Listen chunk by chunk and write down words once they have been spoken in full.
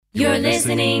You're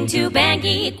listening to Band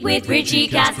Geek with Richie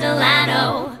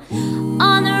Castellano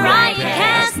on the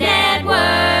Riotcast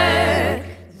Network.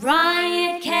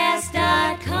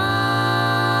 Riotcast.com.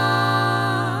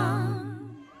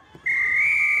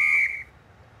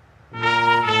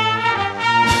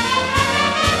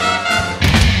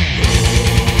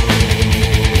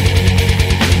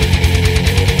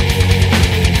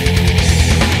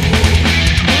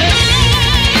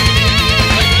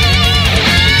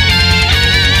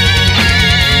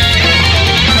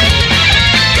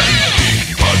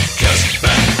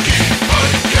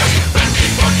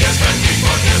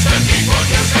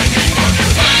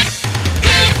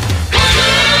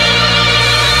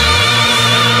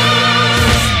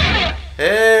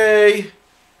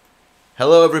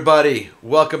 Hello everybody,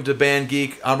 welcome to Band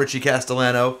Geek. I'm Richie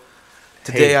Castellano.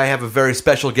 Today I have a very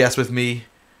special guest with me,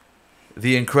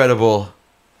 the incredible,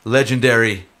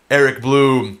 legendary Eric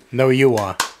Bloom. No, you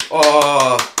are.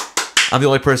 Oh, I'm the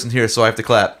only person here, so I have to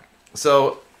clap.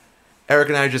 So, Eric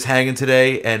and I are just hanging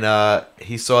today, and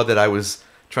he saw that I was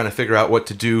trying to figure out what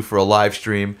to do for a live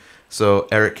stream. So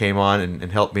Eric came on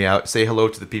and helped me out. Say hello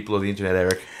to the people of the internet,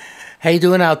 Eric. How you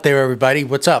doing out there, everybody?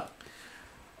 What's up?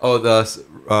 Oh, the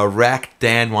Rack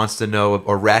Dan wants to know,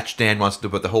 or Ratch Dan wants to know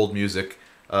about the hold music.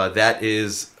 That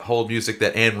is hold music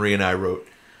that Anne Marie and I wrote.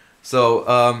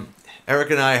 So Eric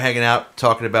and I are hanging out,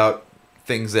 talking about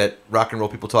things that rock and roll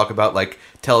people talk about, like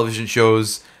television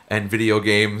shows and video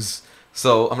games.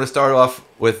 So I'm going to start off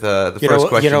with the first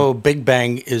question. You know, Big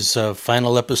Bang is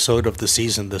final episode of the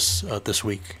season this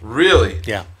week. Really?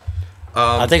 Yeah.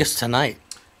 I think it's tonight.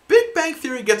 Big Bang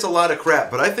Theory gets a lot of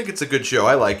crap, but I think it's a good show.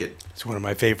 I like it. It's one of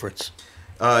my favorites.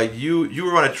 You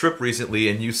were on a trip recently,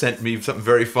 and you sent me something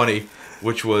very funny,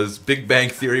 which was Big Bang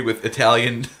Theory with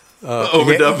Italian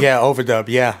overdub. Yeah, overdub,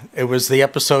 yeah. It was the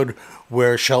episode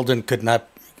where Sheldon could not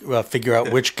figure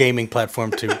out which gaming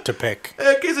platform to pick.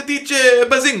 Che si dice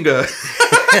Bazinga?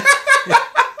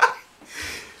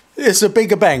 It's a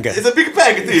Big Bang. It's a Big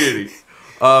Bang Theory.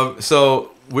 So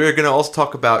we're going to also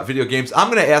talk about video games. I'm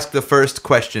going to ask the first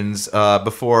questions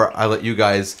before I let you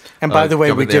guys And by the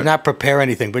way, we did not prepare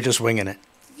anything. We're just winging it.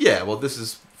 Yeah, well, this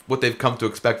is what they've come to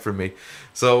expect from me.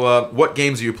 So what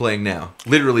games are you playing now?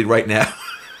 Literally right now.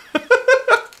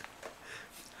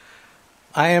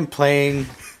 I am playing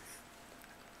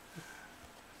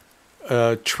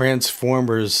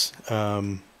Transformers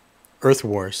Earth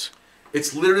Wars.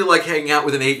 It's literally like hanging out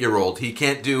with an 8-year-old. He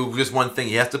can't do just one thing.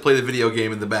 He has to play the video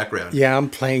game in the background. Yeah, I'm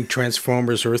playing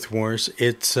Transformers Earth Wars.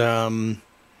 It's I'm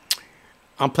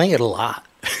playing it a lot.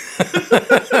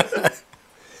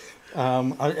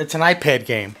 It's an iPad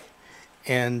game,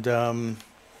 and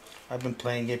I've been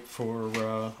playing it for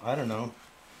I don't know.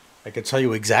 I could tell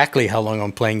you exactly how long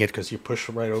I'm playing it because you push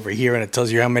right over here and it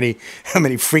tells you how many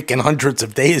freaking hundreds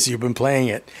of days you've been playing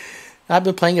it. I've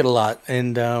been playing it a lot,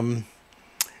 and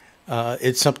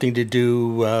it's something to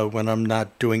do when I'm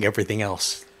not doing everything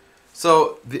else.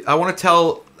 So I want to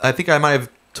tell. I think I might have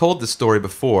told this story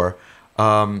before.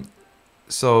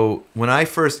 So when I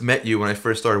first met you, when I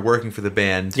first started working for the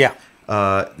band, Yeah.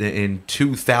 In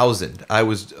 2000, I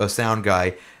was a sound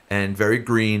guy and very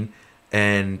green,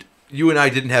 and you and I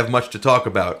didn't have much to talk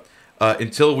about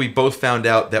until we both found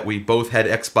out that we both had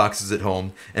Xboxes at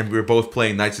home and we were both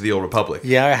playing Knights of the Old Republic.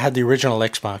 Yeah, I had the original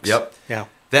Xbox. Yep. Yeah.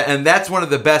 That's one of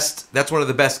the best. That's one of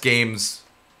the best games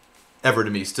ever to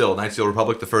me. Still, Knights of the Old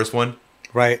Republic, the first one.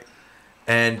 Right.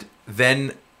 And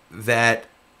then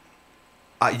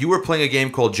you were playing a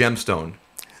game called Gemstone.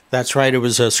 That's right. It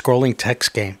was a scrolling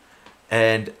text game.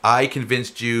 And I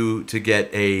convinced you to get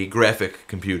a graphic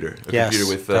computer. Yes,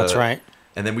 Computer with, that's right.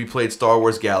 And then we played Star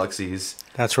Wars Galaxies.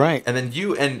 That's right. And then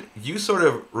you sort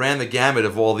of ran the gamut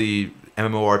of all the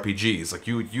MMORPGs. Like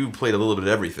you played a little bit of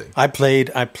everything. I played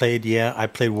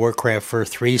Warcraft for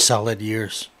 3 solid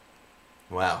years.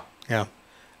 Wow. Yeah.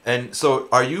 And so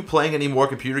are you playing any more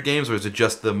computer games, or is it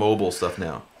just the mobile stuff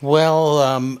now? Well,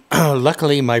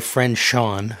 luckily my friend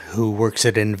Sean, who works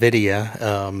at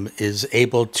NVIDIA, is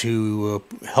able to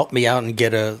help me out and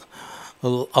get a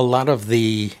lot of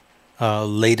the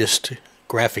latest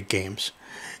graphic games.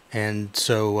 And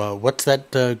so what's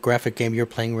that graphic game you're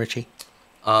playing, Richie?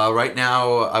 Right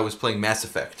now I was playing Mass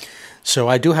Effect. So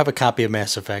I do have a copy of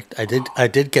Mass Effect. I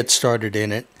did get started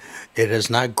in it. It has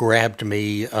not grabbed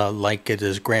me like it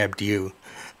has grabbed you.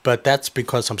 But that's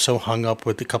because I'm so hung up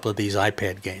with a couple of these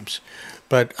iPad games.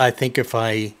 But I think if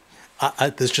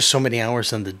there's just so many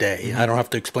hours in the day. Mm-hmm. I don't have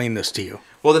to explain this to you.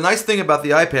 Well, the nice thing about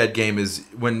the iPad game is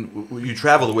when you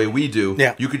travel the way we do,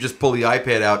 you could just pull the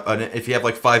iPad out if you have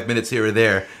like 5 minutes here or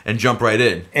there and jump right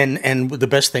in. And the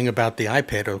best thing about the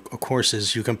iPad, of course,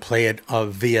 is you can play it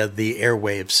via the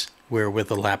airwaves where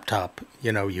with a laptop,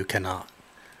 you cannot.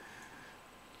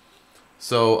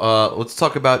 So let's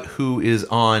talk about who is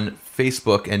on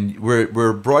Facebook, and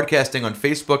we're broadcasting on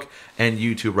Facebook and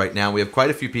YouTube right now. We have quite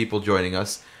a few people joining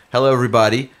us. Hello,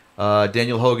 everybody.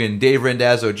 Daniel Hogan, Dave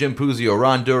Rendazzo, Jim Puzio,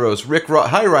 Ron Duros, Rick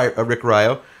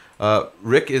Ryo.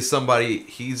 Rick is somebody,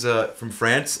 he's from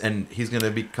France, and he's going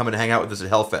to be coming to hang out with us at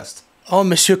Hellfest. Oh,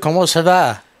 monsieur, comment ça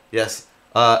va? Yes.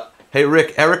 Hey,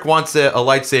 Rick, Eric wants a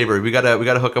lightsaber. We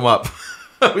gotta hook him up.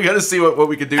 We gotta see what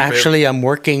we can do. Actually, I'm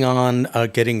working on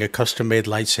getting a custom-made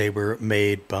lightsaber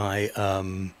made by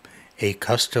a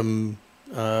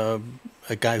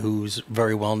guy who's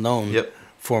very well known. Yep.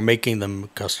 For making them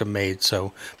custom made.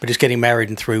 So, but he's getting married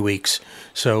in 3 weeks,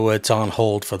 so it's on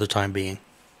hold for the time being.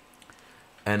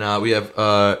 And we have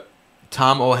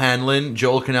Tom O'Hanlon,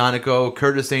 Joel Canonico,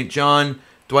 Curtis St. John,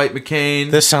 Dwight McCain.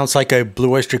 This sounds like a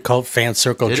Blue Oyster Cult fan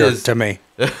circle jerk to me.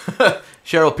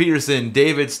 Cheryl Peterson,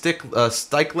 David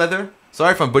Stickleather.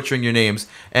 Sorry if I'm butchering your names.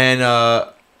 And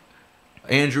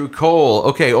Andrew Cole.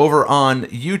 Okay, over on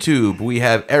YouTube, we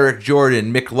have Eric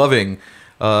Jordan, Mick Loving,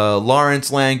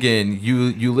 Lawrence Langan,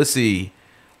 Ulysses,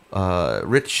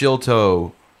 Rich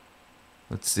Shilto.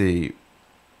 Let's see.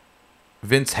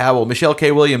 Vince Howell, Michelle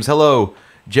K. Williams, hello.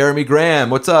 Jeremy Graham,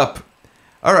 what's up?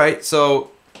 All right,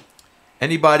 so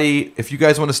anybody, if you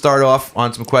guys want to start off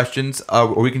on some questions,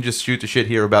 or we can just shoot the shit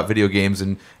here about video games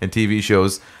and TV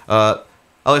shows. I'll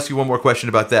ask you one more question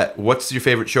about that. What's your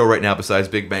favorite show right now besides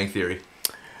Big Bang Theory?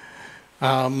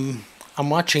 I'm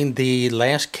watching The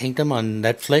Last Kingdom on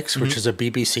Netflix, which is a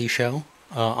BBC show.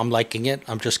 I'm liking it.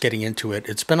 I'm just getting into it.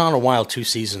 It's been on a while, 2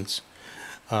 seasons.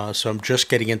 So I'm just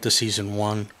getting into season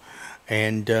 1.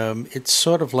 And it's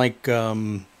sort of like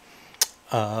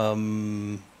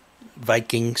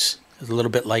Vikings, a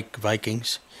little bit like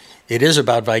Vikings. It is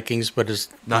about Vikings, but it's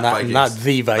not the Vikings. Not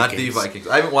the Vikings.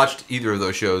 I haven't watched either of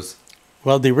those shows.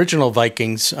 Well, the original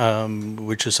Vikings,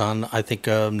 which is on, I think,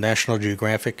 National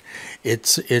Geographic,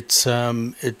 this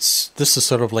is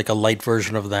sort of like a light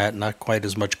version of that, not quite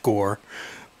as much gore,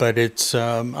 but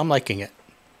I'm liking it.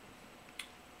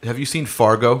 Have you seen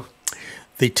Fargo?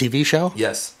 The TV show?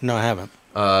 Yes. No, I haven't.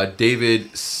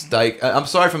 David Stike. I'm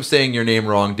sorry if I'm saying your name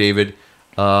wrong, David.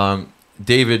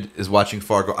 David is watching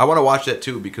Fargo. I want to watch that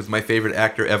too because my favorite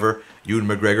actor ever, Ewan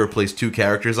McGregor, plays 2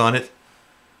 characters on it.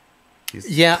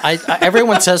 Yeah,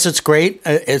 everyone says it's great.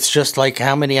 It's just like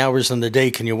how many hours in the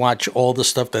day can you watch all the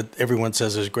stuff that everyone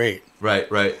says is great?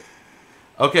 Right.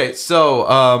 Okay,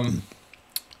 so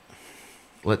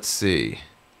let's see.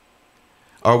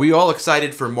 Are we all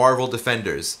excited for Marvel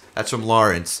Defenders? That's from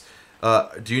Lawrence.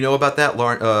 Do you know about that,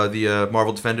 the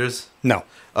Marvel Defenders? No.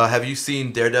 Have you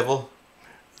seen Daredevil?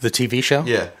 The TV show?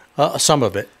 Yeah. Some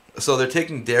of it. So they're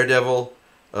taking Daredevil,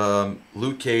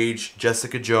 Luke Cage,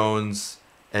 Jessica Jones,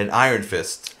 and Iron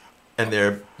Fist, and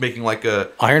they're making like a...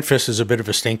 Iron Fist is a bit of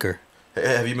a stinker.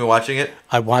 Have you been watching it?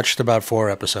 I watched about 5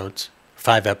 episodes.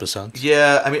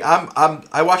 Yeah, I mean,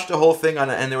 I watched the whole thing on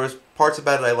it, and there was parts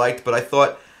about it I liked, but I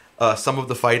thought some of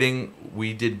the fighting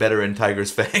we did better in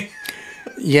Tiger's Fang.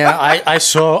 Yeah, I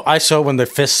saw when the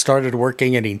fist started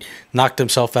working and he knocked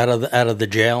himself out of the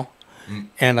jail,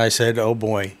 and I said, "Oh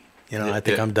boy, I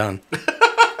think I'm done."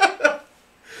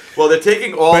 Well, they're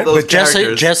taking those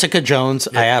characters. Jessica Jones,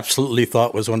 I absolutely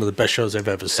thought was one of the best shows I've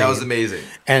ever seen. That was amazing.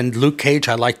 And Luke Cage,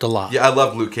 I liked a lot. Yeah, I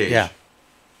love Luke Cage. Yeah,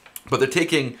 but they're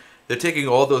taking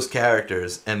all those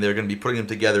characters and they're going to be putting them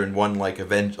together in one like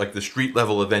the street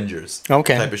level Avengers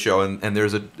type of show. And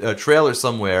there's a trailer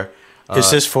somewhere. Is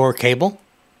this for cable?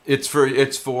 It's for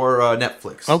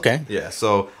Netflix. Okay. Yeah,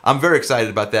 so I'm very excited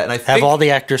about that. And I think, have all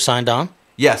the actors signed on?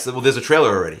 Yes. Well, there's a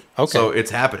trailer already. Okay. So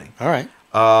it's happening. All right.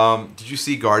 Did you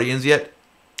see Guardians yet?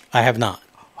 I have not.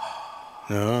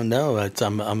 No.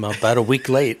 I'm about a week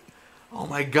late. Oh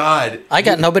my God! I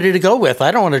got nobody to go with.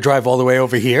 I don't want to drive all the way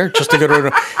over here just to go to.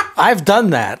 I've done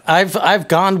that. I've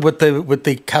gone with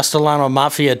the Castellano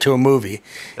Mafia to a movie.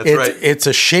 That's right. It's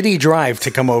a shitty drive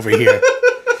to come over here.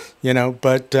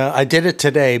 But I did it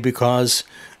today because,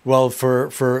 well, for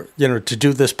to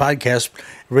do this podcast,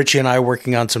 Richie and I are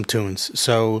working on some tunes.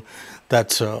 So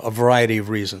that's a variety of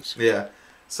reasons. Yeah.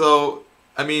 So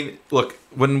I mean, look,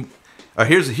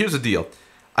 here's the deal.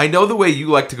 I know the way you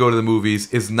like to go to the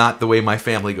movies is not the way my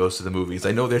family goes to the movies.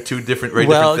 I know they're two different, very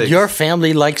different things. Well, your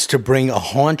family likes to bring a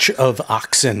haunch of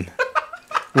oxen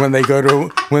when they go to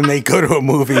a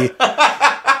movie.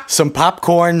 Some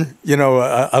popcorn,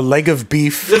 a leg of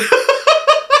beef,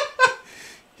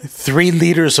 3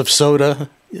 liters of soda.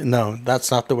 No,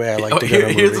 that's not the way I like to go to a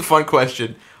movie. Here's a fun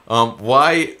question: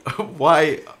 why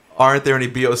aren't there any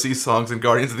BOC songs in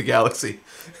Guardians of the Galaxy?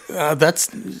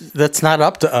 That's not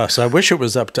up to us. I wish it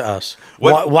was up to us.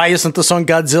 What- Why isn't the song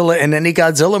Godzilla in any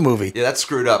Godzilla movie? Yeah, that's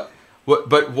screwed up. What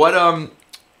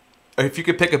if you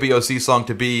could pick a BOC song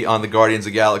to be on the Guardians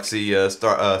of the Galaxy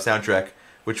soundtrack,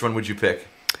 which one would you pick?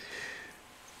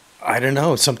 I don't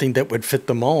know, something that would fit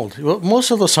the mold. Well, most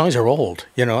of those songs are old.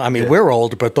 I mean, Yeah. we're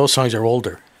old, but those songs are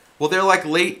older. Well, they're like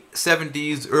late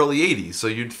 70s, early 80s, so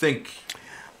you'd think...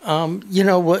 You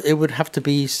know what? It would have to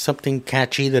be something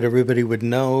catchy that everybody would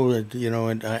know.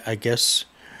 And I guess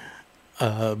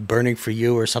 "Burning for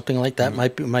You" or something like that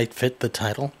might fit the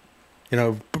title.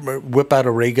 Whip out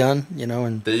a ray gun.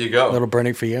 And There you go. a little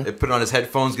 "Burning for You." They put on his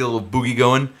headphones, get a little boogie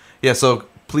going. Yeah, so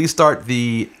please start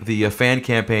the fan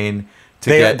campaign to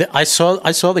get... I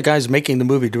saw the guys making the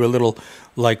movie do a little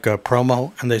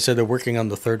promo, and they said they're working on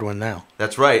the third one now.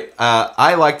 That's right.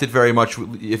 I liked it very much.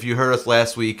 If you heard us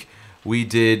last week, we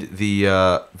did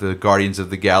the Guardians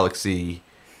of the Galaxy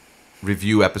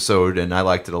review episode, and I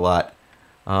liked it a lot.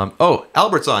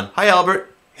 Albert's on. Hi,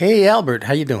 Albert. Hey, Albert,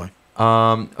 how you doing?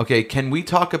 Okay, can we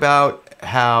talk about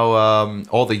how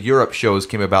all the Europe shows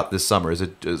came about this summer? Is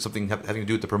it something having to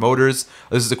do with the promoters?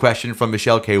 This is a question from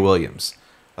Michelle K. Williams.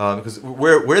 Because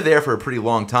we're there for a pretty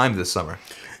long time this summer.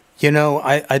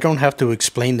 I don't have to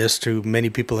explain this to many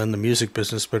people in the music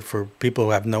business, but for people who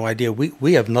have no idea,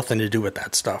 we have nothing to do with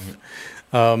that stuff.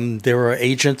 There are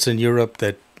agents in Europe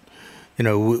that,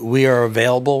 we are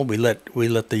available. We let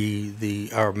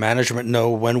our management know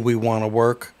when we want to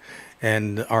work,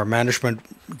 and our management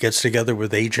gets together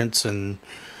with agents, and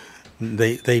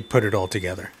they put it all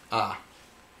together.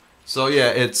 So yeah,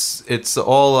 it's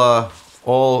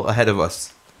all ahead of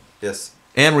us. Yes.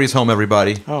 Anne-Marie's home,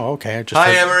 everybody. Oh, okay.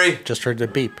 Hi, Anne-Marie. Just heard the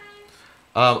beep.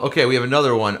 Okay, we have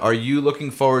another one. Are you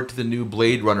looking forward to the new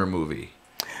Blade Runner movie?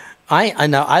 I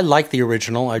know. I like the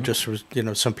original. I just was,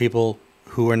 some people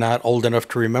who are not old enough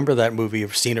to remember that movie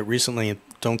have seen it recently and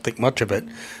don't think much of it.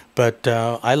 But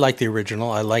I like the original.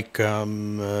 I like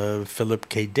Philip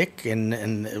K. Dick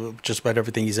and just about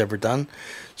everything he's ever done.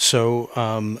 So,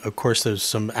 of course, there's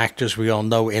some actors we all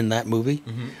know in that movie.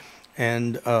 Mm-hmm.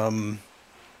 And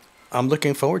I'm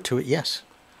looking forward to it, yes.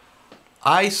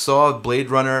 I saw Blade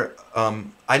Runner.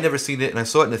 I never seen it, and I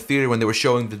saw it in the theater when they were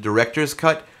showing the director's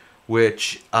cut,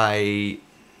 which I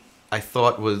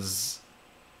thought was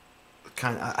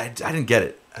kind of... I didn't get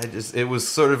it. It was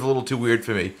sort of a little too weird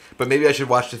for me. But maybe I should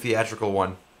watch the theatrical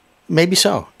one. Maybe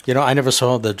so. I never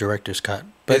saw the director's cut.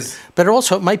 But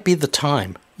also, it might be the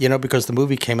time, because the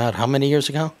movie came out how many years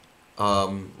ago?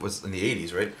 Was in the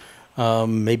 80s, right?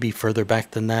 Maybe further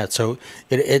back than that. So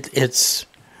it's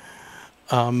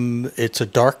a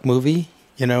dark movie,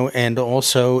 and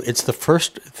also it's the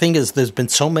first thing is there's been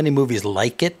so many movies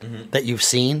like it that you've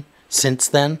seen since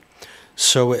then.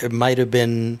 So it might have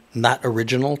been not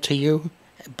original to you,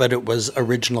 but it was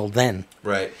original then.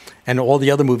 Right. And all the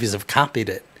other movies have copied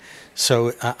it.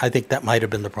 So I think that might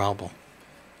have been the problem.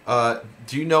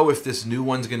 Do you know if this new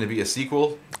one's going to be a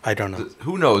sequel? I don't know.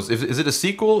 Who knows? Is it a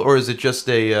sequel or is it just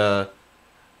a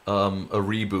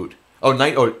reboot?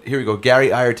 Oh, here we go.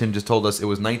 Gary Ireton just told us it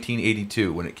was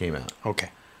 1982 when it came out.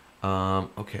 Okay.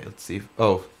 Okay, let's see.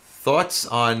 Thoughts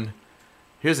on...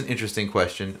 Here's an interesting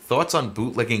question. Thoughts on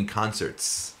bootlegging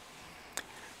concerts?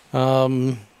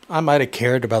 I might have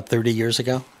cared about 30 years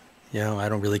ago. I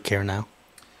don't really care now.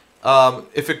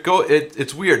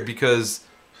 It's weird because...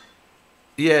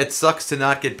 Yeah, it sucks to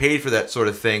not get paid for that sort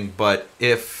of thing, but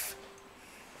if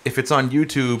it's on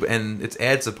YouTube and it's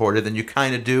ad supported, then you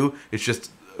kind of do. It's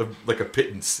just like a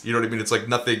pittance. You know what I mean? It's like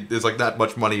nothing. There's like not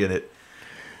much money in it.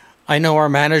 I know our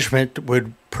management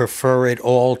would prefer it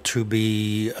all to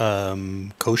be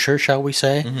kosher, shall we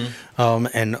say,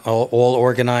 and all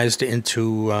organized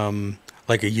into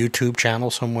like a YouTube channel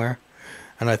somewhere,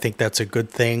 and I think that's a good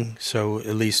thing. So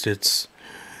at least it's.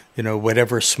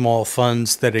 Whatever small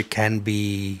funds that it can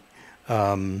be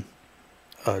directed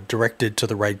to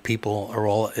the right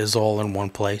people is all in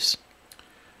one place.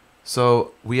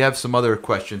 So we have some other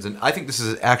questions, and I think this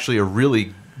is actually a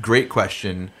really great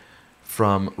question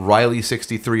from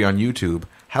Riley63 on YouTube.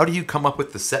 How do you come up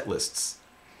with the set lists?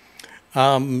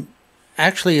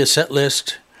 Actually, a set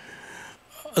list,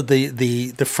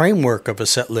 the framework of a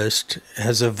set list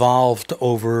has evolved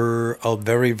over a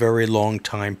very, very long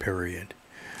time period.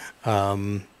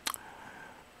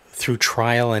 Through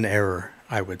trial and error,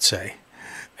 I would say.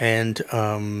 And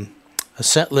a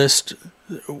set list,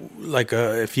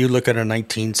 if you look at a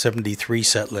 1973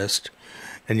 set list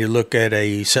and you look at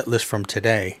a set list from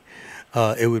today,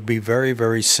 it would be very,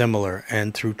 very similar.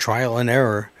 And through trial and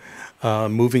error,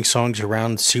 moving songs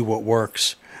around, see what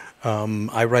works.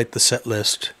 I write the set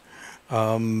list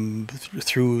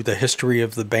through the history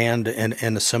of the band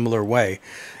in a similar way.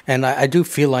 And I do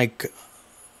feel like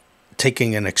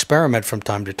taking an experiment from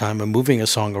time to time and moving a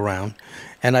song around.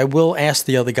 And I will ask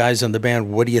the other guys in the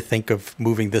band, what do you think of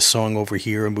moving this song over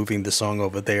here and moving this song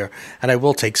over there? And I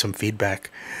will take some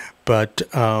feedback. But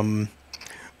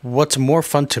what's more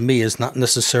fun to me is not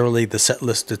necessarily the set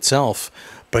list itself,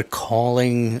 but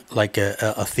calling like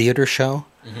a theater show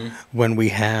when we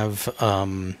have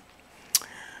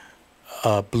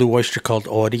a Blue Oyster Cult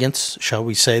audience, shall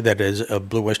we say, that is a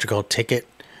Blue Oyster Cult ticket,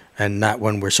 and not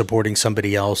when we're supporting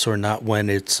somebody else, or not when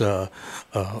it's a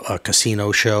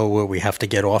casino show where we have to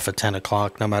get off at 10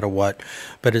 o'clock no matter what.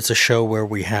 But it's a show where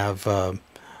we have a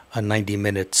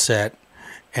 90-minute set,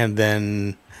 and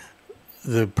then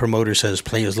the promoter says,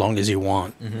 play as long as you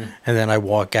want. And then I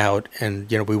walk out, and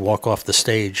we walk off the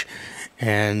stage,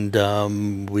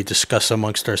 and we discuss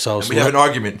amongst ourselves. And we have an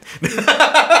argument.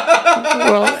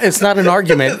 Well, it's not an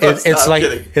argument. It's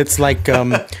like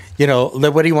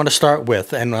what do you want to start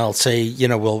with? And I'll say,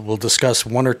 we'll discuss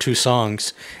one or two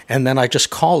songs, and then I just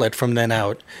call it from then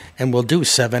out, and we'll do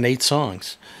 7-8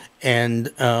 songs.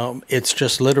 And it's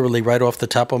just literally right off the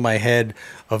top of my head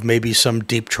of maybe some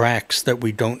deep tracks that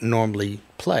we don't normally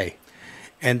play.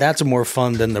 And that's more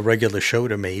fun than the regular show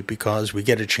to me, because we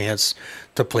get a chance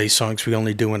to play songs we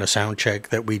only do in a sound check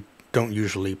that we don't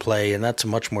usually play, and that's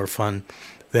much more fun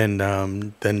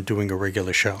than doing a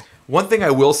regular show. One thing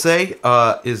I will say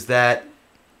is that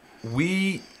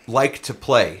we like to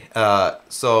play.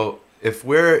 So if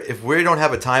we don't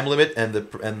have a time limit, and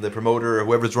the promoter or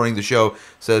whoever's running the show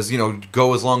says,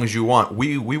 go as long as you want,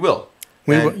 we will.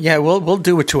 We'll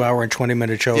do a 2-hour and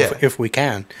 20-minute show if we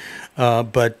can.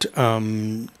 But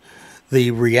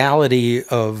the reality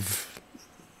of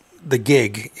the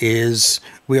gig is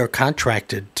we are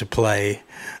contracted to play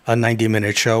a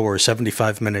 90-minute show or a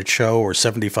 75-minute show or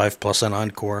 75 plus an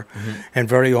encore. And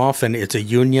very often it's a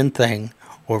union thing,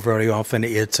 or very often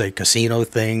it's a casino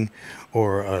thing,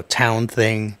 or a town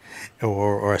thing,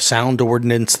 or a sound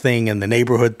ordinance thing in the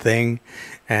neighborhood thing,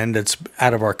 and it's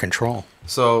out of our control.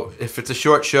 So if it's a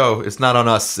short show, it's not on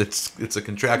us. It's a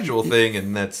contractual thing,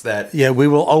 and that's that. Yeah, we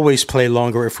will always play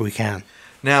longer if we can.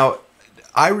 Now,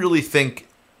 I really think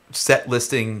set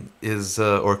listing is,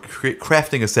 or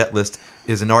crafting a set list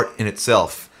is an art in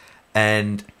itself.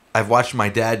 And I've watched my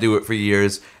dad do it for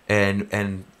years,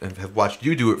 and have watched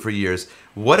you do it for years.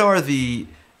 What are the,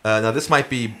 now this might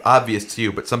be obvious to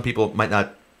you, but some people might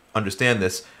not understand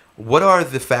this. What are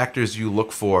the factors you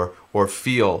look for or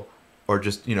feel, or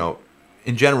just,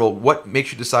 in general, what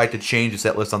makes you decide to change a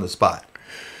set list on the spot?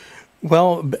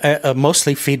 Well,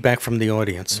 mostly feedback from the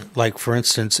audience. Like, for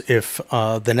instance, if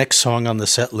the next song on the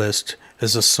set list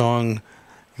is a song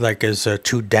like is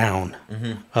too down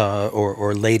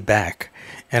or laid back,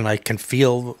 and I can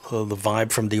feel the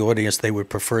vibe from the audience, they would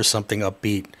prefer something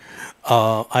upbeat,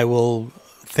 I will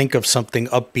think of something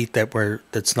upbeat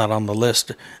that's not on the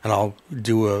list, and I'll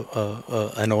do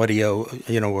an audio,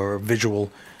 or a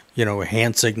visual, a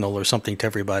hand signal or something to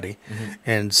everybody,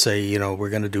 and say, we're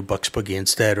going to do Bucks Boogie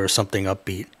instead, or something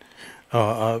upbeat,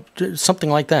 something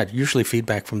like that. Usually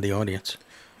feedback from the audience.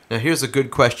 Now here's a good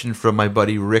question from my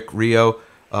buddy Rick Rio.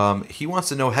 He wants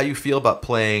to know how you feel about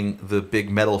playing the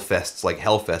big metal fests like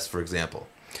Hellfest, for example.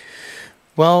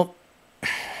 Well,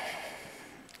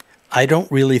 I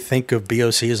don't really think of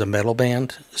BOC as a metal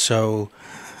band, so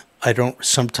I don't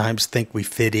sometimes think we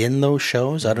fit in those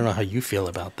shows. I don't know how you feel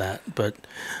about that, but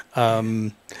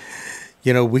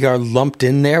we are lumped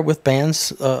in there with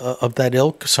bands of that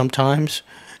ilk sometimes,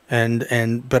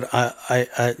 but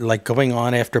I like going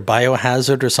on after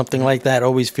Biohazard or something like that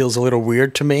always feels a little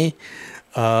weird to me.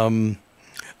 I'm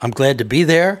glad to be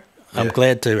there. I'm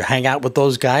glad to hang out with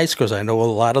those guys because I know a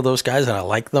lot of those guys and I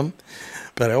like them.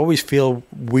 But I always feel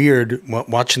weird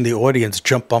watching the audience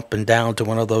jump up and down to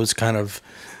one of those kind of,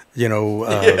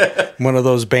 one of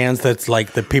those bands that's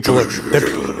like the people are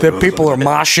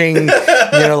moshing,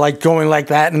 like going like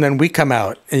that, and then we come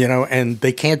out, and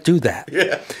they can't do that.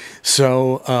 Yeah.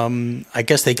 So I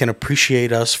guess they can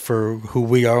appreciate us for who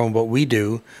we are and what we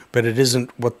do, but it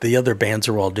isn't what the other bands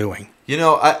are all doing.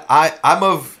 I'm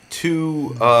of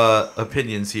two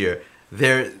opinions here.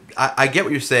 I get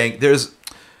what you're saying. There's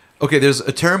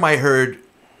a term I heard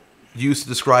used to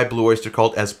describe Blue Oyster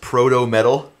Cult as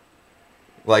proto-metal.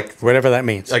 Like whatever that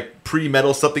means. Like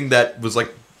pre-metal, something that was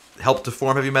like helped to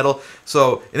form heavy metal.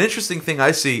 So an interesting thing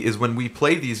I see is when we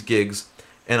play these gigs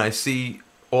and I see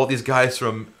all these guys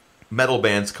from metal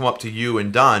bands come up to you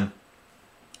and Don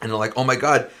and they're like, oh my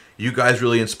God, you guys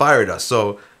really inspired us.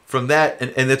 So from that,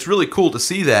 and it's really cool to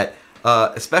see that,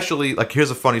 especially, like,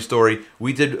 here's a funny story.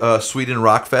 We did Sweden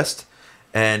Rock Fest,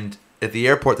 and at the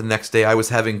airport the next day, I was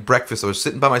having breakfast. I was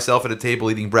sitting by myself at a table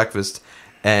eating breakfast,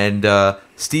 and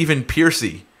Stephen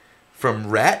Piercy from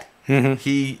Rat,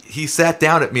 he sat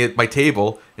down at me at my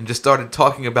table and just started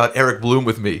talking about Eric Bloom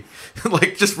with me.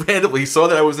 Like, just randomly. He saw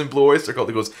that I was in Blue Oyster Cult.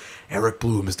 He goes, Eric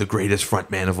Bloom is the greatest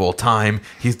frontman of all time.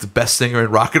 He's the best singer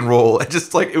in rock and roll. And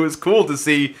just, like, it was cool to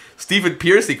see Stephen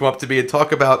Piercy come up to me and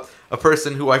talk about a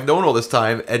person who I've known all this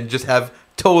time and just have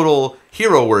total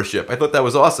hero worship. I thought that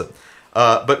was awesome.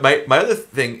 But my other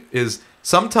thing is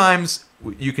sometimes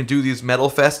you can do these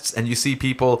metal fests and you see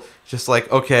people just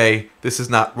like, okay, this is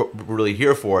not what we're really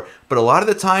here for. But a lot of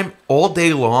the time, all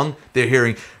day long, they're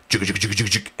hearing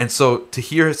and so to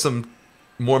hear some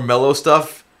more mellow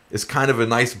stuff is kind of a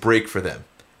nice break for them.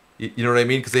 You know what I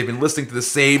mean? Because they've been listening to the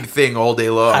same thing all day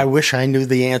long. I wish I knew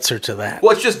the answer to that.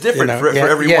 Well, it's just different for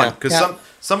everyone. Because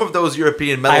some of those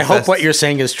European metal fests... I hope what you're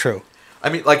saying is true. I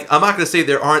mean, like, I'm not going to say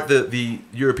there aren't the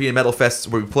European metal fests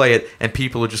where we play it and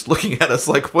people are just looking at us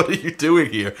like, what are you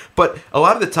doing here? But a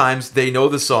lot of the times they know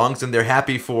the songs and they're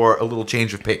happy for a little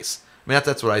change of pace. I mean,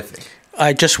 that's what I think.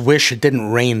 I just wish it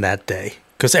didn't rain that day.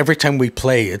 Because every time we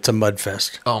play, it's a mud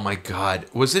fest. Oh, my God.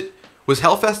 Was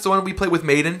Hellfest the one we played with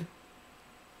Maiden?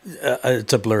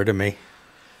 It's a blur to me.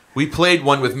 We played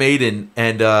one with Maiden,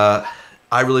 and I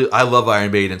love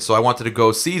Iron Maiden, so I wanted to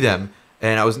go see them.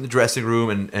 And I was in the dressing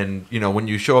room, and you know, when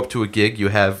you show up to a gig, you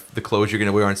have the clothes you're going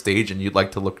to wear on stage, and you'd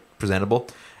like to look presentable.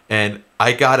 And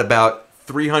I got about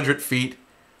 300 feet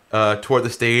toward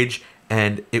the stage,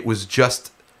 and it was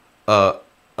just a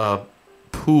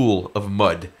pool of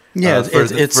mud. Yeah,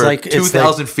 it's like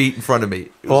 2,000 feet in front of me.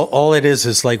 All it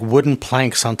is like wooden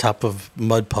planks on top of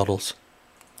mud puddles.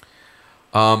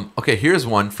 Okay, here's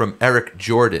one from Eric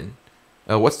Jordan.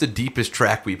 What's the deepest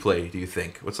track we play, do you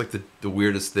think? What's like the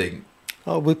weirdest thing?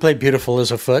 Oh, we play "Beautiful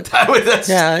as a Foot."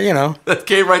 Yeah, you know, that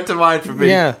came right to mind for me.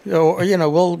 Yeah, or you know,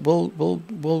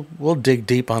 we'll dig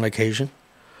deep on occasion.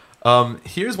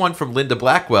 Here's one from Linda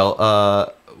Blackwell.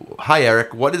 Hi,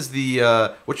 Eric. What's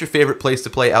your favorite place to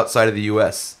play outside of the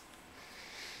U.S.?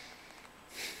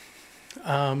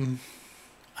 I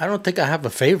don't think I have a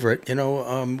favorite. You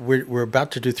know, we're about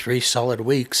to do 3 solid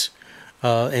weeks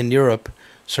in Europe,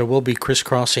 so we'll be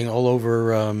crisscrossing all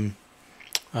over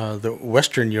the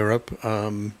Western Europe.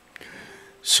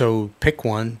 So pick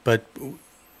one. But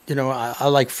you know, I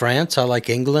like France. I like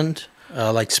England. I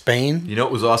like Spain. You know,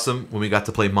 it was awesome when we got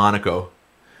to play Monaco.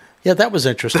 Yeah, that was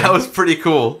interesting. That was pretty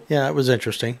cool. Yeah, that was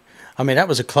interesting. I mean, that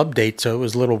was a club date, so it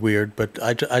was a little weird, but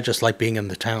I just like being in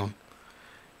the town.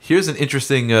 Here's an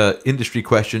interesting industry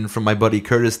question from my buddy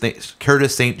Curtis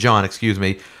St. John. Excuse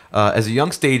me. As a young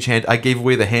stagehand, I gave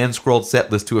away the hand-scrolled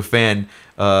set list to a fan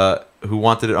who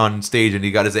wanted it on stage, and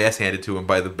he got his ass handed to him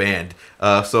by the band.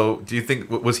 So, do you think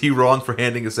was he wrong for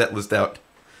handing a set list out?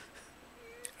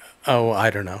 Oh, I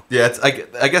don't know. Yeah,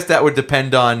 I guess that would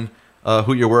depend on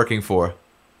who you're working for.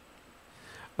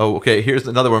 Oh, okay. Here's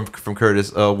another one from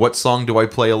Curtis. What song do I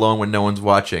play alone when no one's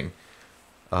watching?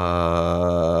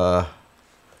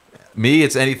 Me,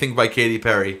 it's anything by Katy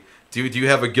Perry. Do you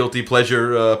have a guilty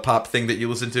pleasure pop thing that you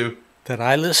listen to? That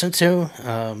I listen to?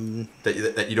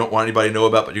 That you don't want anybody to know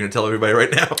about, but you're gonna tell everybody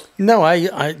right now. No,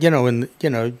 I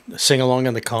sing along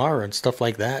in the car and stuff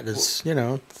like that. Is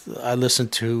I listen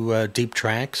to deep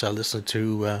tracks. I listen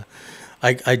to.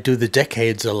 I do the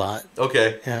decades a lot.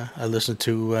 Okay. Yeah, I listen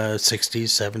to 60s,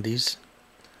 70s.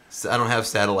 I don't have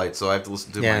satellite, so I have to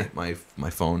listen to my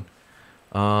phone.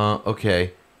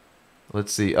 Okay.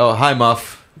 Let's see. Oh, hi,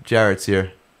 Muff. Jarrett's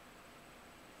here.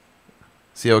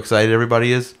 See how excited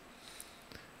everybody is?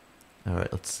 All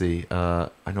right, let's see. I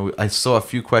know I saw a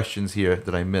few questions here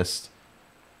that I missed.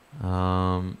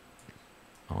 Oh,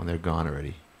 and they're gone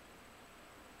already.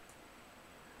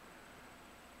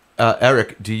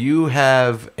 Eric, do you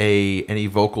have any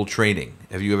vocal training?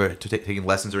 Have you ever taken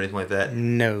lessons or anything like that?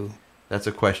 No. That's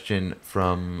a question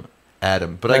from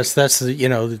Adam. But that's the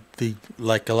the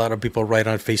like a lot of people write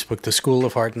on Facebook, the School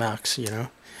of Hard Knocks.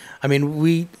 I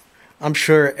mean I'm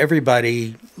sure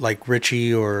everybody like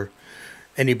Richie or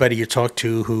anybody you talk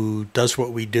to who does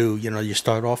what we do. You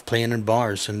start off playing in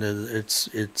bars, and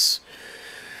it's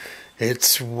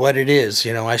what it is.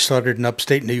 I started in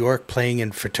upstate New York playing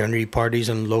in fraternity parties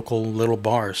and local little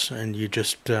bars. And you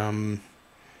just,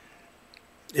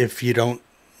 if you don't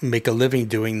make a living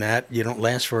doing that, you don't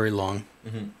last very long.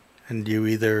 Mm-hmm. And you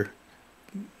either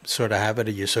sort of have it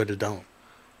or you sort of don't.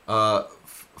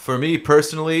 For me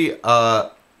personally,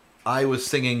 I was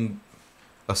singing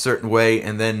a certain way,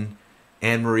 and then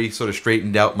Anne-Marie sort of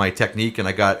straightened out my technique, and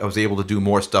I was able to do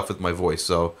more stuff with my voice.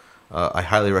 So I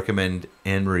highly recommend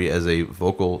Anne-Marie as a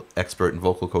vocal expert and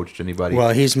vocal coach to anybody.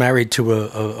 Well, he's married to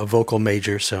a vocal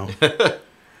major, so.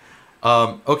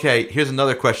 Okay, here's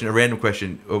another question, a random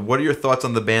question. What are your thoughts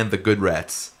on the band The Good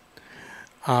Rats?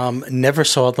 Never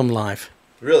saw them live.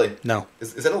 Really? No.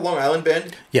 Is that a Long Island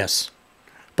band? Yes.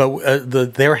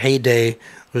 But their heyday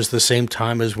was the same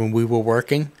time as when we were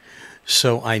working,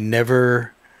 so I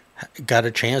never got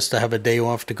a chance to have a day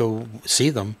off to go see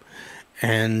them.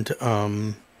 And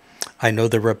I know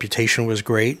their reputation was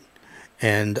great,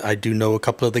 and I do know a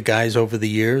couple of the guys over the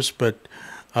years, but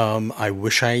I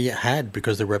wish I had,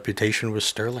 because the reputation was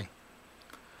sterling.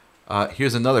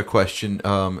 Here's another question.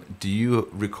 Do you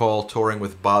recall touring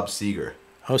with Bob Seger?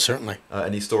 Oh, certainly.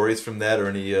 Any stories from that, or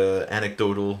any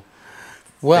anecdotal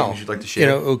Well, things you'd like to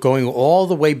share? going all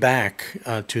the way back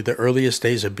to the earliest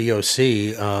days of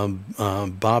BOC,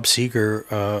 Bob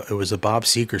Seger, it was the Bob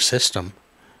Seger system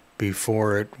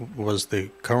before it was the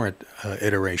current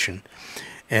iteration.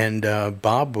 And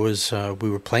Bob was, we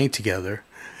were playing together,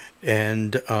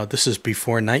 and this is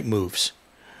before Night Moves.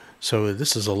 So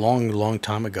this is a long, long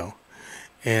time ago.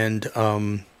 And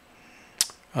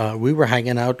we were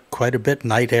hanging out quite a bit,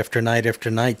 night after night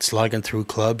after night, slogging through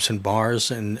clubs and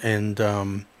bars. And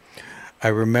I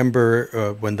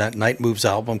remember when that Night Moves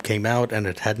album came out, and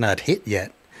it had not hit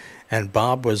yet, and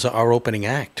Bob was our opening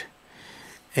act.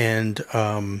 And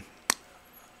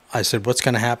I said, what's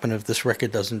going to happen if this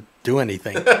record doesn't do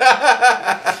anything?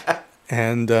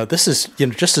 And this is,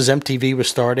 just as MTV was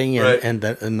starting, and, right. and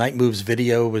the Night Moves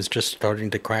video was just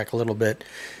starting to crack a little bit.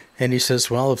 And he says,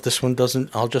 well, if this one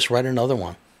doesn't, I'll just write another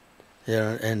one.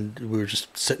 And we were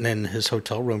just sitting in his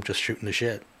hotel room just shooting the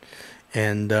shit.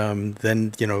 And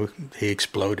then, he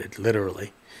exploded,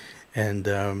 literally.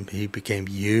 And he became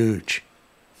huge.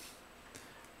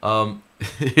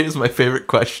 Here's my favorite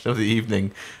question of the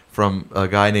evening from a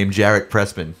guy named Jarrett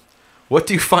Pressman. What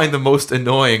do you find the most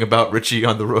annoying about Richie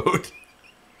on the road?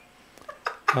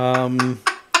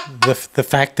 The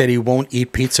fact that he won't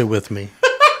eat pizza with me.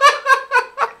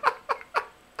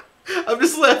 I'm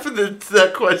just laughing at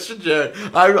that question, Jared.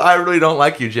 I really don't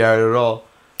like you, Jared, at all.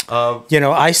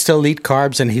 I still eat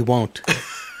carbs and he won't.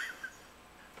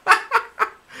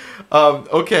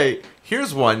 Okay,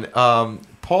 here's one.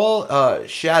 Paul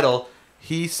Shaddle,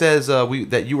 he says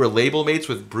that you were label mates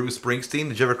with Bruce Springsteen.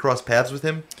 Did you ever cross paths with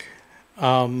him?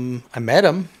 I met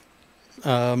him,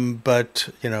 but,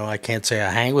 I can't say I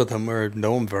hang with him or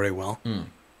know him very well.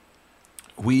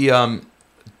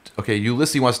 Okay,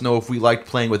 Ulysses wants to know if we liked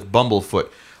playing with Bumblefoot.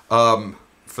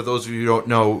 For those of you who don't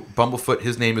know, Bumblefoot,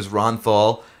 his name is Ron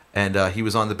Thal, and he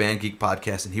was on the Band Geek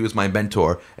podcast, and he was my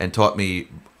mentor and taught me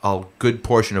a good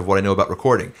portion of what I know about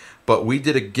recording. But we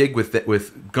did a gig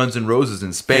with Guns N' Roses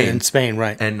in Spain. In Spain,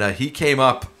 right. And he came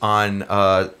up on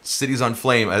Cities on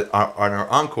Flame on our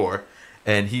encore,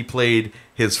 and he played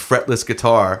his fretless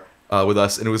guitar with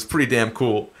us, and it was pretty damn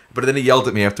cool. But then he yelled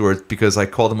at me afterwards because I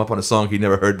called him up on a song he'd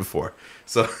never heard before.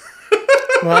 So,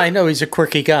 well, I know he's a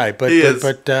quirky guy, but he is.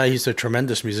 But he's a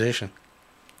tremendous musician.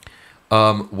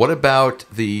 What about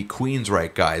the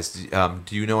Queensryche guys?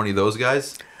 Do you know any of those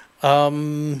guys?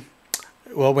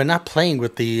 Well, we're not playing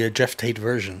with the Jeff Tate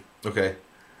version. Okay.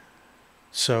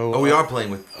 So. Oh, we are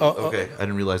playing with. Okay, I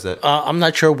didn't realize that. I'm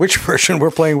not sure which version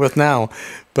we're playing with now,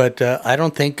 but I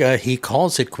don't think he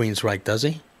calls it Queensryche, does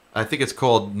he? I think it's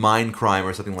called Mind Crime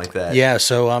or something like that. Yeah,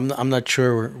 so I'm not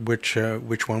sure which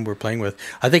one we're playing with.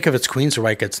 I think if it's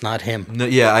Queensryche, it's not him. No,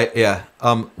 yeah.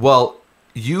 Well,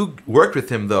 you worked with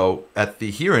him though at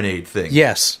the Hearing Aid thing.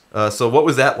 Yes. So what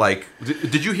was that like?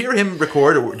 Did you hear him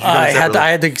record, or did you I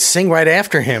had to sing right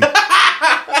after him.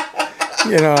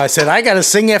 I said I got to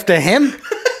sing after him.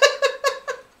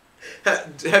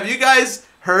 Have you guys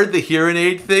heard the Hearing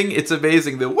Aid thing? It's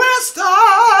amazing. The West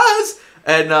Stars,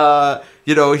 and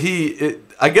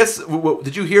I guess,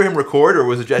 did you hear him record, or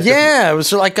was it just? Yeah, it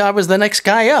was like I was the next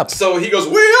guy up. So he goes,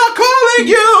 "We are calling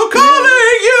you,"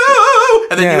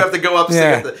 and then you have to go up and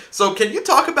sing it. So can you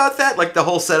talk about that, like the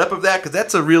whole setup of that? Because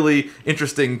that's a really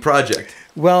interesting project.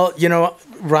 Well,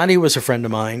 Ronnie was a friend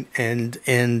of mine, and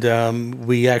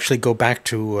we actually go back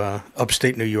to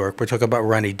upstate New York. We're talking about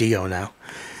Ronnie Dio now.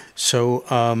 So,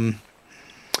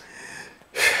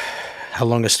 how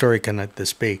long a story can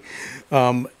this be?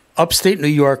 Upstate New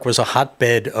York was a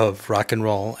hotbed of rock and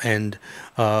roll, and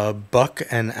Buck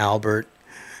and Albert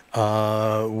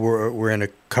were in a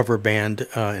cover band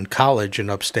in college in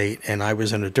upstate, and I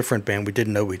was in a different band. We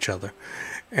didn't know each other.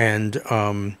 And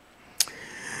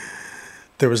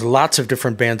there was lots of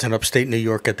different bands in upstate New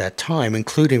York at that time,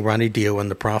 including Ronnie Dio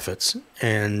and the Prophets.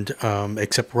 And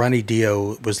except Ronnie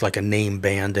Dio was like a name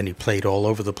band, and he played all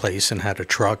over the place and had a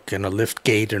truck and a lift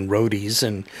gate and roadies.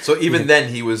 And So even then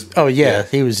he was. oh yeah,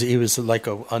 he was like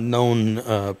a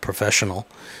known professional,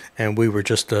 and we were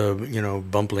just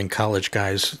bumbling college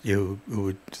guys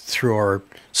who threw our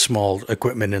small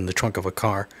equipment in the trunk of a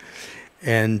car,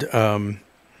 and.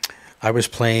 I was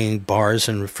playing bars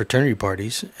and fraternity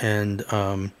parties, and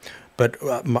but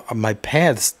my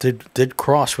paths did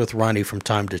cross with Ronnie from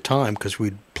time to time because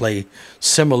we'd play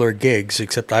similar gigs,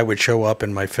 except I would show up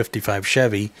in my '55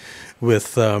 Chevy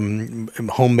with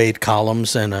homemade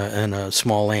columns and a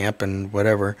small amp and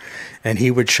whatever, and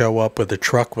he would show up with a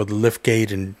truck with a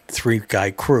liftgate and 3-guy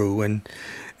crew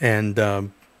and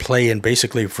play in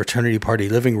basically a fraternity party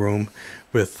living room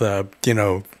with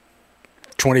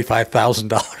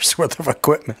 $25,000 worth of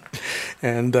equipment,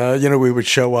 and we would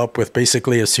show up with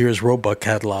basically a Sears Roebuck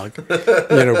catalog,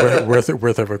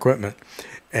 worth of equipment,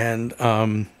 and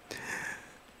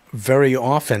very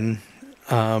often,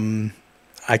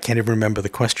 I can't even remember the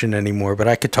question anymore, but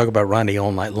I could talk about Ronnie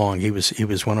all night long. He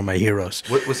was one of my heroes.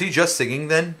 Was he just singing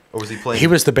then, or was he playing? He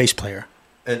was the bass player.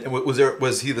 And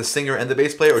was he the singer and the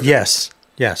bass player? Or Yes.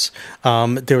 Yes.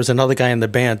 There was another guy in the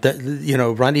band that,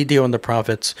 Ronnie Dio and the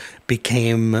Prophets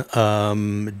became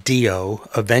Dio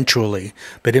eventually,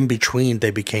 but in between they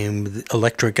became the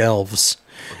Electric Elves,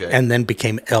 and then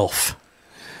became Elf.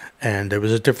 And there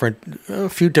was a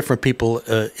few different people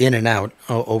in and out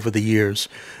over the years,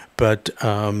 but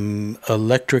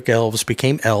Electric Elves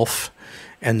became Elf,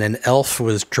 and then Elf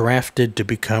was drafted to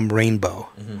become Rainbow.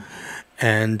 Mm-hmm.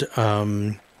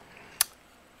 And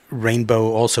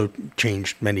Rainbow also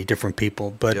changed many different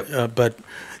people, but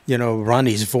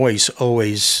Ronnie's voice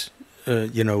always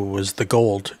was the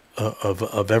gold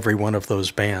of every one of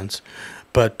those bands.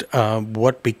 But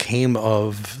what became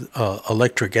of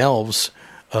Electric Elves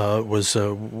was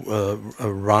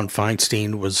Ron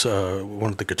Feinstein was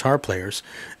one of the guitar players,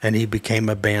 and he became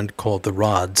a band called the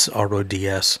Rods,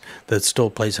 RODS, that still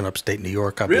plays in upstate New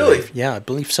York. I believe. Yeah, I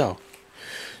believe so.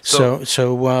 So,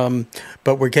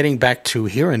 but we're getting back to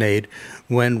Hearing Aid.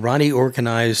 When Ronnie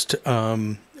organized,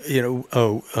 the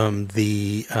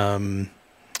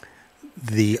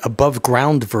above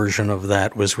ground version of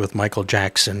that was with Michael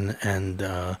Jackson and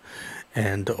a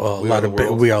lot of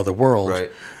We Are the World,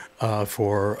 right.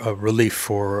 For relief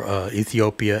for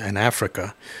Ethiopia and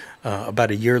Africa. About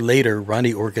a year later,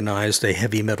 Ronnie organized a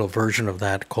heavy metal version of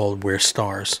that called We're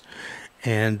Stars.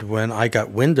 And when I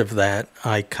got wind of that,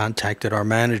 I contacted our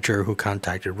manager, who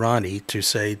contacted Ronnie, to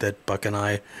say that Buck and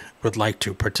I would like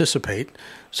to participate.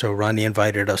 So Ronnie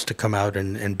invited us to come out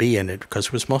and be in it, because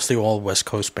it was mostly all West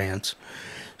Coast bands.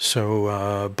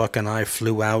 So Buck and I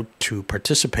flew out to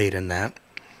participate in that.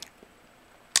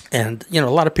 And, a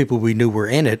lot of people we knew were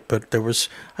in it, but there was,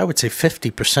 I would say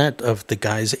 50% of the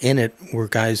guys in it were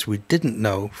guys we didn't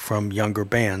know from younger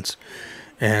bands.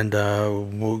 And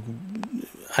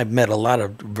I met a lot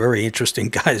of very interesting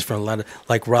guys from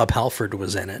like Rob Halford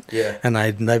was in it. Yeah. And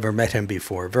I'd never met him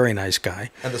before. Very nice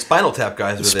guy. And the Spinal Tap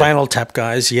guys were there. Spinal Tap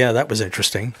guys, yeah, that was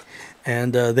interesting.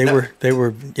 And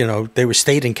they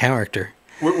stayed in character.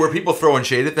 Were people throwing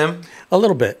shade at them? A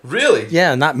little bit. Really?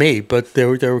 Yeah, not me, but there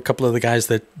were a couple of the guys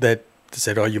that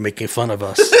said, "Oh, you're making fun of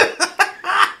us."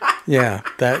 Yeah,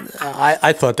 that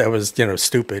I thought that was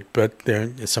stupid, but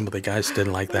some of the guys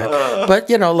didn't like that. But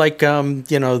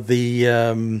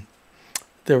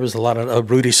there was a lot of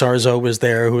Rudy Sarzo was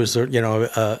there, who was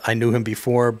I knew him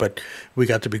before, but we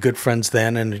got to be good friends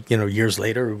then, and years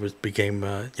later became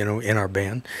in our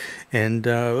band, and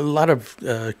a lot of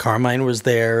Carmine was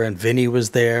there and Vinny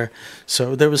was there,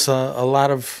 so there was a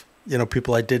lot of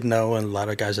people I did know and a lot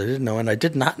of guys I didn't know, and I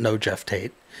did not know Jeff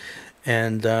Tate,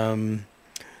 and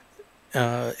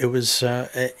it was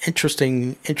an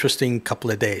interesting couple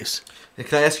of days.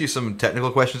 Can I ask you some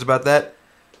technical questions about that?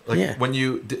 When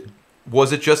you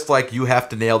was it just like you have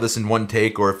to nail this in one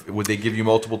take, or would they give you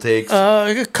multiple takes?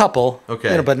 A couple,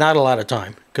 okay, but not a lot of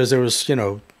time, because there was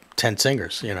 10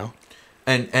 singers,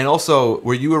 And also,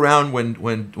 were you around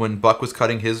when Buck was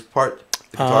cutting his part?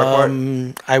 The guitar part?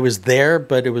 I was there,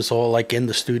 but it was all like in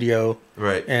the studio,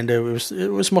 right? And it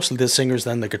was mostly the singers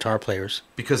than the guitar players.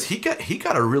 Because he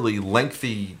got a really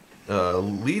lengthy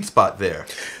lead spot there.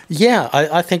 Yeah,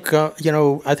 I think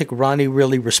I think Ronnie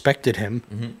really respected him,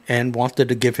 mm-hmm. and wanted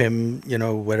to give him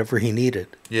whatever he needed.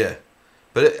 Yeah,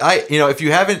 but if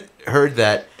you haven't heard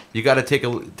that, you got to take a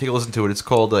listen to it. It's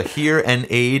called Hearing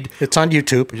Aid. It's on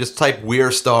YouTube. You just type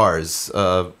 "We're Stars"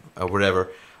 or whatever.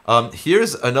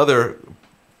 Here's another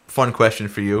fun question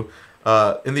for you.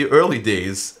 In the early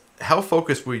days, how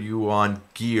focused were you on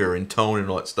gear and tone and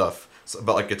all that stuff?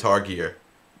 About like guitar gear?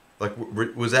 Like,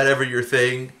 was that ever your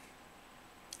thing?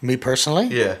 Me personally?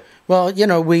 Yeah. Well,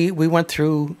 we went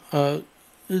through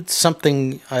it's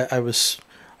something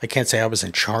I can't say I was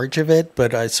in charge of it,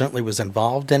 but I certainly was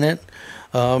involved in it.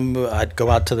 I'd go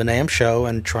out to the NAMM show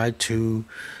and try to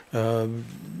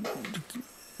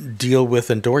deal with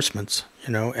endorsements,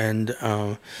 and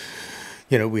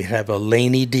we have a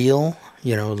Laney deal.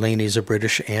 Laney's a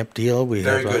British amp deal. We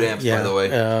Very have good amps, by the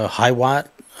way. High watt,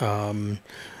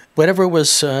 whatever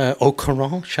was au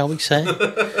courant, shall we say?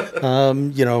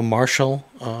 Marshall.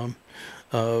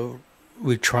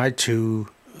 We tried to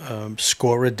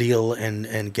score a deal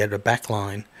and get a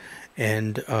backline,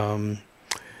 and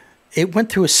it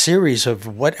went through a series of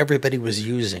what everybody was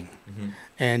using,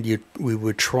 and we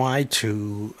would try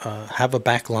to have a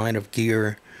backline of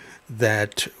gear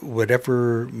that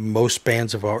whatever most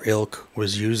bands of our ilk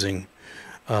was using,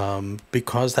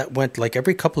 because that went like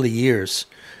every couple of years.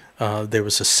 There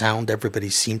was a sound everybody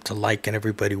seemed to like and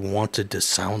everybody wanted to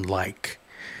sound like.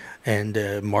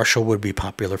 And Marshall would be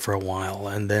popular for a while,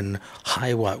 and then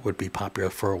High Watt would be popular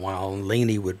for a while, and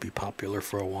Laney would be popular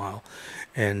for a while.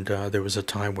 And there was a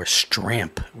time where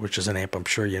Stramp, which is an amp I'm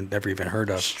sure you've never even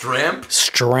heard of. Stramp?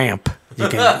 Stramp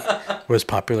was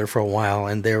popular for a while,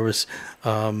 and there was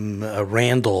a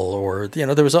Randall, or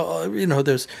there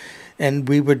was and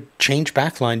we would change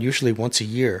backline usually once a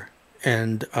year,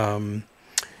 and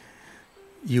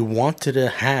you wanted to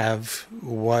have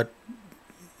what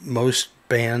most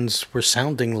bands were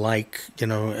sounding like.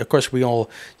 Of course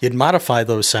you'd modify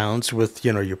those sounds with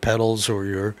your pedals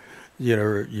or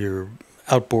your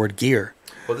outboard gear.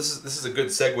 Well, this is a good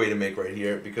segue to make right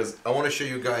here, because I want to show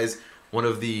you guys one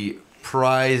of the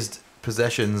prized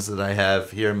possessions that I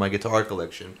have here in my guitar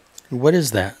collection. What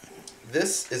is that?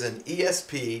 This is an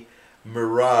ESP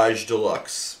Mirage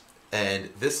Deluxe, and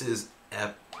this is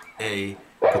a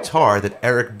guitar that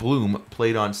Eric Bloom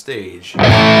played on stage.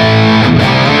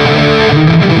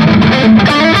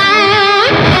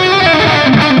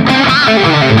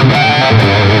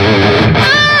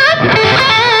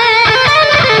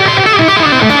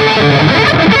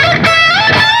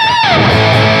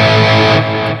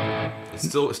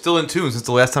 It's still in tune since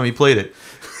the last time he played it.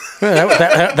 Well,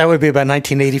 that would be about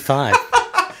 1985.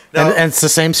 Now, and it's the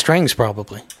same strings,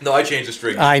 probably. No, I changed the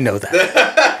strings. I know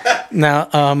that. Now,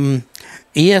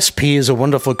 ESP is a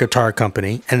wonderful guitar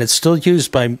company, and it's still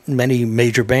used by many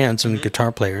major bands and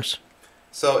guitar players.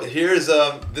 So here's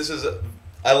I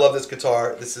love this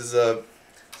guitar. This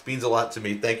means a lot to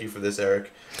me. Thank you for this,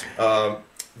 Eric. Now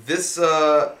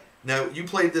you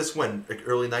played this when, like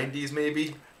early 90s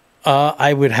maybe?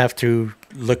 I would have to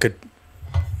look at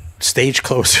stage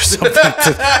clothes or something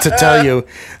to tell you.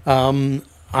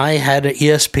 I had an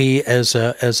ESP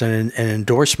as an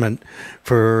endorsement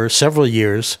for several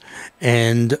years,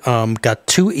 and got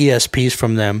two ESPs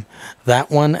from them.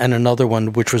 That one and another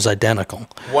one, which was identical.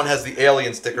 One has the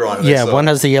alien sticker on it. Yeah, one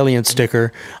has the alien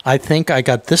sticker. I think I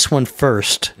got this one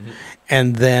first,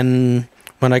 and then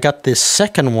when I got this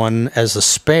second one as a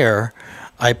spare,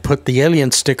 I put the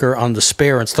alien sticker on the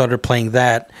spare and started playing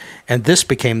that, and this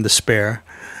became the spare.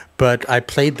 But I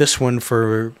played this one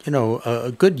for,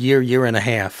 a good year and a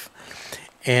half.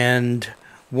 And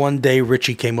one day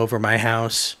Richie came over my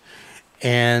house,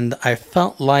 and I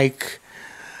felt like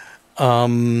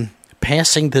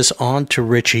passing this on to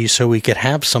Richie so he could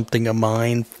have something of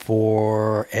mine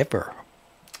forever.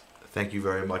 Thank you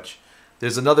very much.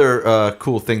 There's another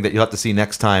cool thing that you'll have to see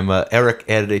next time. Eric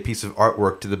added a piece of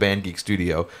artwork to the Band Geek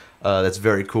studio. That's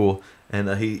very cool. And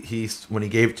he when he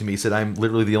gave it to me, he said, "I'm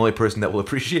literally the only person that will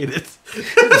appreciate it."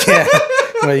 Yeah.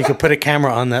 Well, you could put a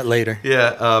camera on that later.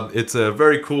 Yeah, it's a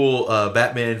very cool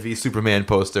Batman v Superman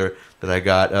poster that I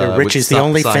got. Richie's the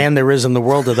only fan there is in the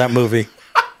world of that movie.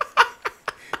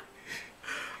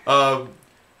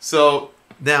 So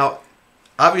now,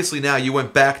 obviously, now you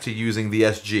went back to using the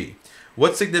SG.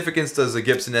 What significance does the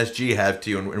Gibson SG have to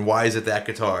you, and why is it that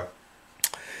guitar?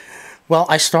 Well,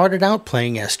 I started out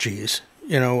playing SGs.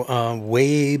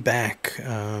 Way back.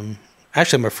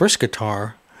 Actually, my first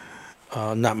guitar,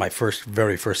 not my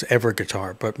very first ever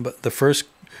guitar, but the first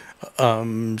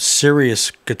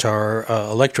serious guitar,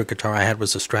 electric guitar I had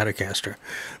was a Stratocaster.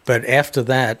 But after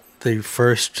that, the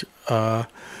first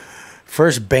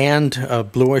band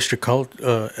Blue Oyster Cult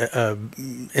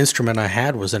instrument I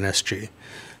had was an SG.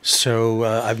 So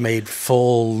I've made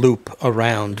full loop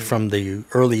around from the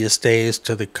earliest days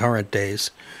to the current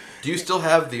days. Do you still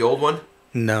have the old one?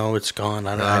 No, it's gone.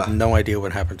 I have no idea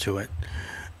what happened to it.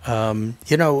 I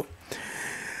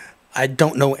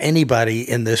don't know anybody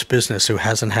in this business who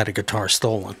hasn't had a guitar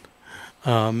stolen.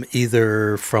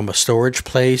 either from a storage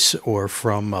place or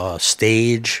from a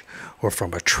stage or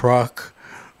from a truck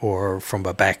or from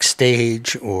a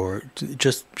backstage, or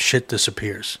just shit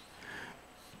disappears.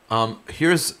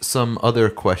 Here's some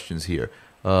other questions here.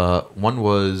 One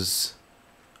was,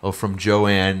 from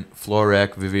Joanne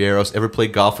Florek Vivieros. Ever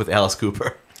played golf with Alice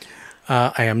Cooper?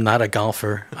 I am not a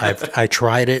golfer. I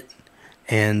tried it,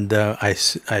 and I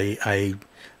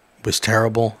was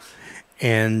terrible.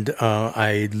 And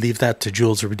I leave that to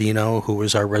Jules Rodino, who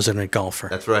is our resident golfer.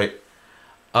 That's right.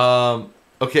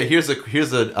 Okay, here's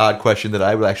an odd question that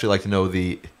I would actually like to know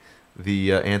the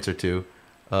answer to.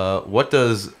 What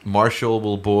does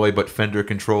Marshall boy but Fender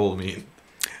control mean?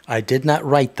 I did not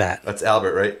write that. That's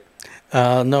Albert, right?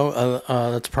 No,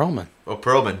 that's Perlman. Oh,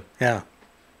 Perlman. Yeah.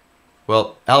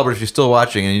 Well, Albert, if you're still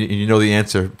watching and you know the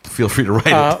answer, feel free to write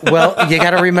it. Well, you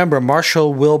got to remember,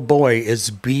 Marshall Will Boy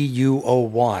is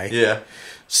Buoy. Yeah.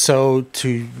 So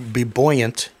to be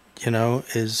buoyant,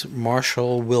 is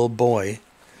Marshall Will Boy.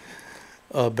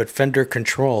 But Fender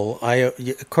Control,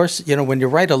 of course, when you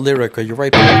write a lyric or you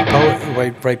write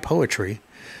poetry,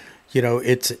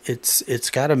 it's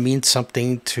got to mean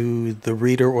something to the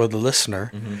reader or the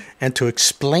listener, and to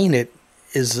explain it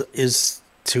is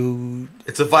to.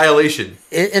 It's a violation.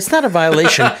 It's not a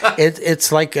violation.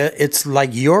 It's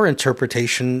like your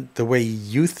interpretation, the way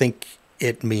you think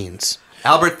it means.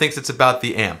 Albert thinks it's about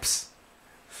the amps.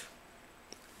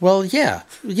 Well, yeah,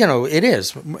 it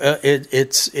is.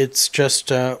 It's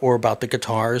just or about the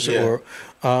guitars, or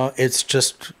it's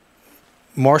just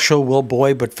Marshall Will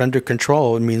Boy, but Fender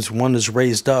Control. It means one is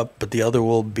raised up, but the other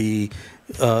will be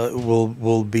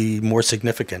more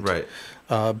significant. Right.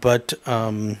 But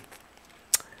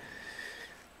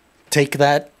take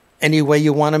that any way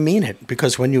you want to mean it,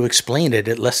 because when you explain it,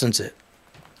 it lessens it.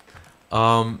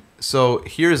 So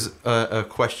here's a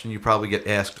question you probably get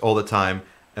asked all the time,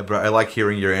 but I like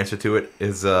hearing your answer to it.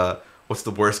 Is what's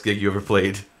the worst gig you ever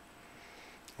played?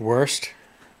 Worst?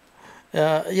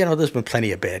 There's been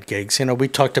plenty of bad gigs. We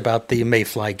talked about the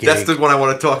Mayfly gig. That's the one I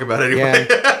want to talk about anyway.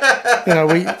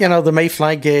 Yeah. The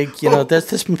Mayfly gig.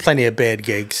 There's been plenty of bad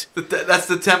gigs. That's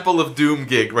the Temple of Doom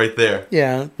gig right there.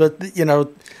 Yeah, but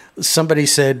somebody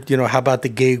said, how about the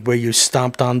gig where you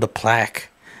stomped on the plaque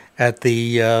at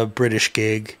the British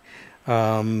gig?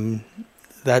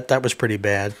 That was pretty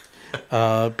bad.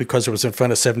 Because it was in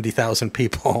front of 70,000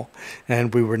 people,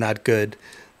 and we were not good.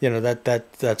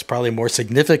 That's probably more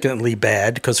significantly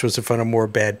bad because it was in front of more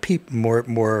bad people, more it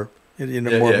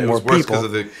was worse people because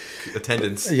of the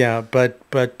attendance. Yeah, but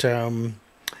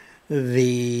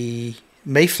the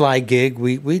Mayfly gig,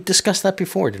 we discussed that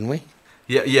before, didn't we?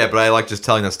 Yeah, but I like just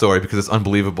telling that story because it's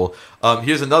unbelievable.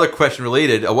 Here's another question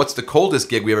related. What's the coldest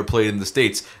gig we ever played in the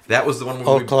States? That was the one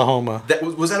where Oklahoma.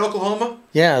 Was that Oklahoma?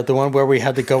 Yeah, the one where we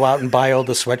had to go out and buy all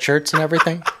the sweatshirts and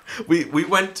everything. we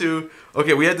went to...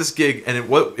 Okay, we had this gig, and it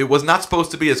was not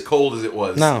supposed to be as cold as it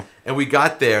was. No. And we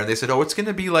got there, and they said, it's going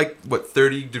to be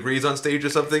 30 degrees on stage or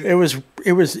something? It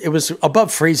was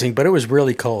above freezing, but it was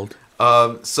really cold.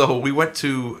 So we went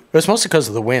to... It was mostly because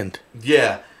of the wind.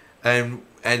 Yeah,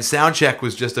 and sound check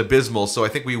was just abysmal, so I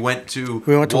think we went to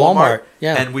Walmart,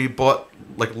 yeah, and we bought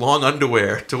long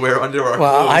underwear to wear under our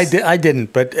clothes. Well, I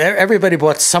didn't, but everybody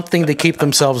bought something to keep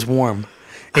themselves warm,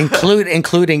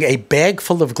 including a bag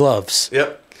full of gloves.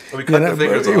 Yep, we cut the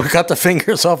fingers off. We cut the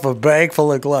fingers off a bag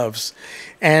full of gloves,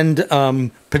 and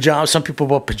pajamas. Some people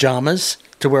bought pajamas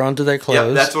to wear under their clothes. Yeah,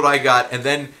 that's what I got, and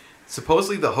then.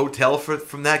 Supposedly the hotel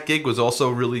from that gig was also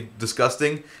really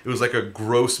disgusting. It was like a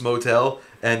gross motel.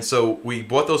 And so we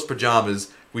bought those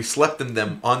pajamas. We slept in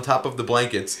them on top of the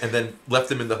blankets and then left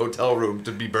them in the hotel room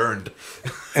to be burned.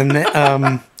 And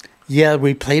then,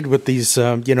 we played with these,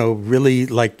 really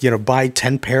buy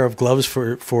 10 pair of gloves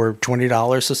for $20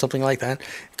 or something like that.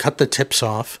 Cut the tips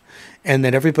off. And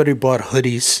then everybody bought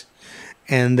hoodies.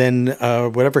 And then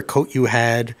whatever coat you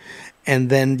had.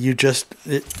 And then you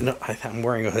I'm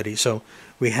wearing a hoodie. So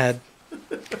we had,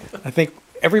 I think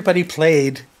everybody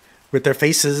played with their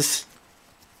faces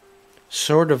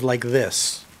sort of like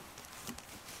this.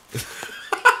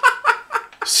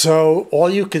 So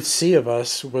all you could see of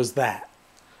us was that.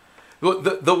 Well,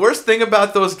 the worst thing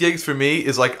about those gigs for me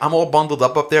is I'm all bundled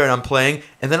up there and I'm playing,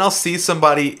 and then I'll see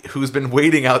somebody who's been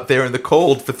waiting out there in the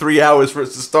cold for 3 hours for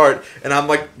us to start, and I'm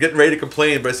getting ready to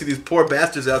complain, but I see these poor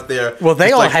bastards out there. Well,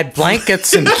 they all had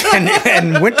blankets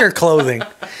and winter clothing,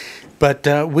 but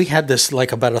we had this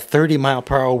about a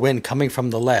 30-mile-per-hour wind coming from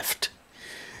the left,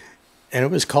 and it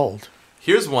was cold.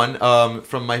 Here's one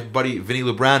from my buddy Vinny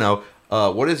Lubrano.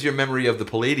 What is your memory of the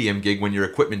Palladium gig when your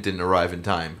equipment didn't arrive in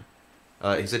time?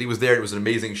 He said he was there. It was an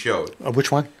amazing show.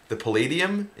 Which one? The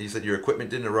Palladium. He said your equipment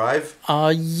didn't arrive.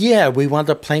 Yeah, we wound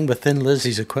up playing with Thin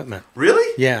Lizzy's equipment.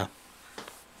 Really? Yeah.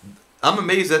 I'm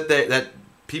amazed that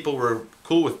people were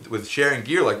cool with sharing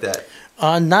gear like that.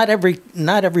 Not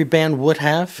every band would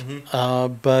have,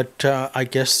 Mm-hmm. but I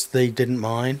guess they didn't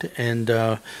mind, and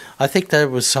I think there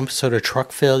was some sort of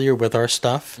truck failure with our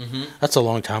stuff. Mm-hmm. That's a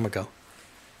long time ago.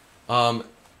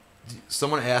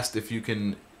 Someone asked if you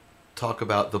can talk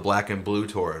about the Black and Blue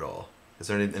tour at all. Is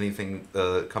there anything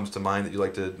comes to mind that you'd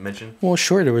like to mention? Well,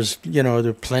 sure, there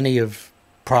were plenty of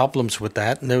problems with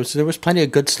that, and there was plenty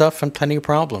of good stuff and plenty of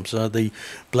problems. The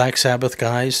Black Sabbath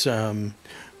guys.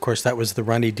 Of course, that was the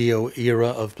Ronnie Dio era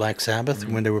of Black Sabbath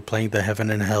when they were playing the Heaven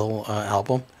and Hell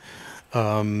album.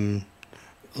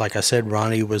 Like I said,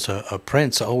 Ronnie was a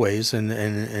prince always,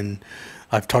 and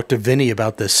I've talked to Vinny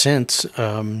about this since.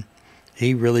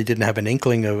 He really didn't have an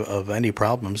inkling of any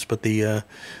problems, but the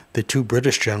two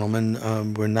British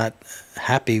gentlemen were not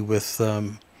happy with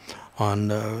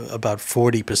on about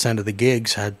 40% of the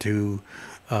gigs had to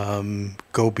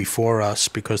go before us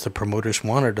because the promoters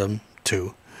wanted them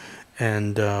to.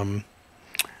 And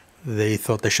they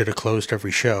thought they should have closed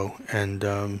every show,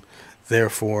 and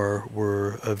therefore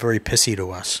were very pissy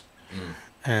to us,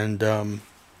 and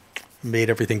made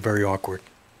everything very awkward.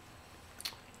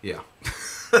 Yeah,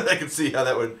 I can see how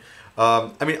that would.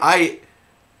 I mean,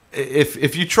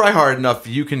 if you try hard enough,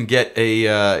 you can get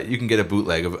a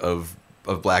bootleg of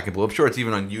Black and Blue. I'm sure it's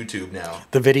even on YouTube now.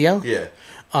 The video? Yeah.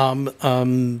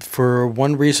 For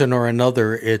one reason or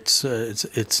another, it's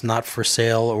not for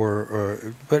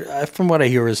sale, but from what I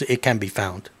hear, it can be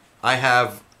found. I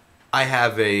have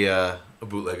a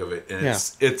bootleg of it, and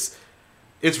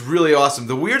it's really awesome.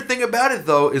 The weird thing about it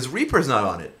though is Reaper's not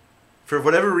on it for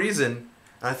whatever reason.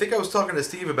 And I think I was talking to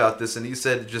Steve about this, and he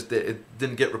said it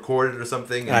didn't get recorded or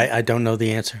something. And I don't know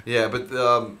the answer. Yeah, but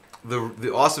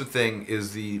the awesome thing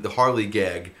is the Harley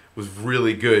gag was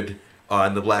really good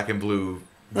on the Black and Blue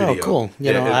video. Oh, cool.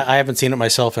 I haven't seen it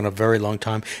myself in a very long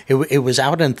time. It was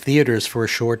out in theaters for a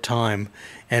short time,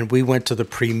 and we went to the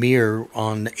premiere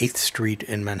on 8th Street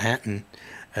in Manhattan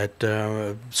at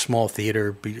a small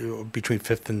theater between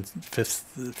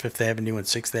 5th Avenue and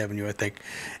 6th Avenue, I think.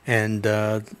 And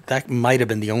that might have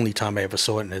been the only time I ever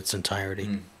saw it in its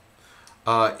entirety.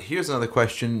 Here's another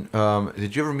question.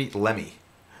 Did you ever meet Lemmy?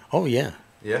 Oh, yeah.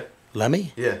 Yeah?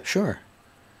 Lemmy? Yeah. Sure.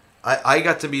 I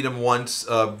got to meet him once,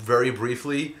 very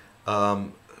briefly,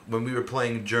 when we were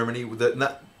playing Germany.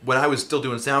 When I was still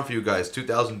doing sound for you guys,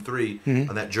 2003,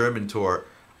 on that German tour.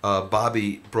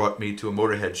 Bobby brought me to a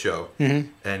Motorhead show,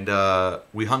 and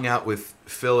we hung out with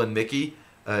Phil and Mickey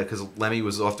because Lemmy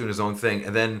was off doing his own thing.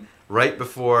 And then right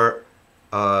before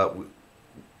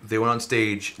they went on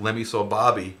stage, Lemmy saw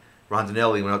Bobby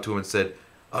Rondinelli, went up to him and said,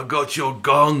 "I got your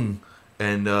gong,"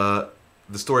 and the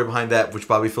story behind that, which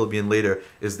Bobby filled me in later,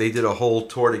 is they did a whole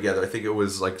tour together. I think it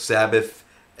was like Sabbath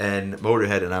and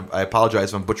Motorhead, and I apologize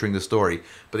if I'm butchering the story,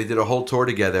 but they did a whole tour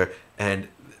together, and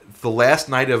the last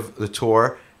night of the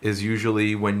tour is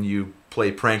usually when you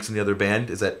play pranks in the other band.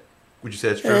 Would you say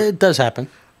that's true? It does happen.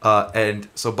 And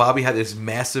so Bobby had this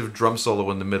massive drum solo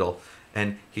in the middle,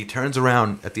 and he turns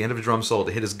around at the end of a drum solo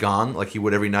to hit his gong like he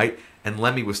would every night, and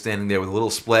Lemmy was standing there with a little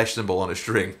splash cymbal on a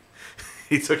string.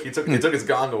 he took his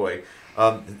gong away.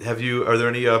 Are there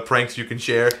any pranks you can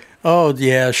share? Oh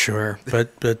yeah, sure.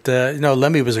 But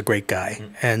Lemmy was a great guy,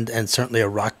 and certainly a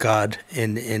rock god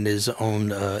in his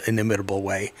own inimitable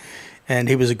way, and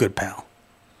he was a good pal.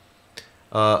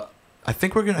 I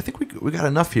think we got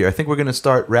enough here. I think we're gonna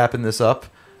start wrapping this up.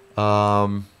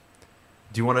 Do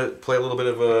you want to play a little bit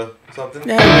of something?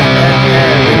 Yeah.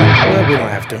 Well, we don't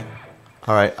have to.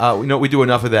 All right. We do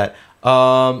enough of that.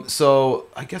 So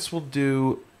I guess we'll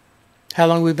do. How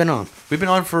long have we been on? We've been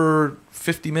on for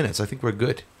 50 minutes. I think we're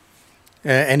good.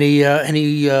 Any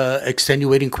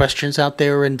extenuating questions out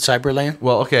there in Cyberland?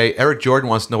 Well, okay. Eric Jordan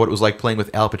wants to know what it was like playing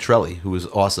with Al Petrelli, who was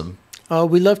awesome.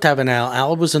 We loved having Al.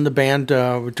 Al was in the band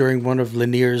during one of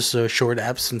Lanier's short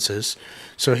absences,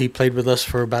 so he played with us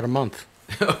for about a month.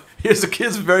 Here's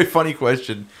a very funny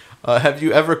question. Have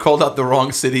you ever called out the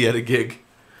wrong city at a gig?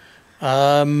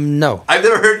 No. I've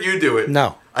never heard you do it.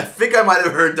 No. I think I might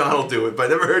have heard Donald do it, but I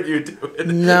never heard you do it.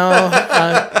 No.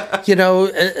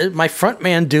 My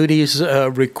frontman duties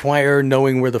require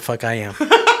knowing where the fuck I am.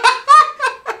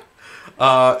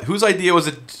 Whose idea was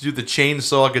it to do the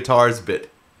chainsaw guitars bit?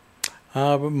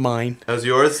 Mine. That was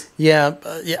yours? Yeah.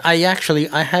 I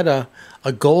had a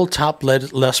gold top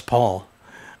Les Paul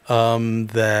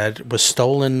that was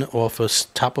stolen off a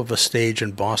top of a stage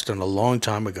in Boston a long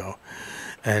time ago.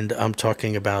 And I'm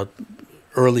talking about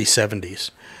early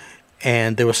 70s.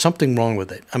 and there was something wrong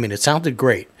with it. I mean, it sounded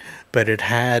great, but it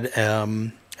had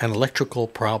an electrical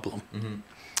problem.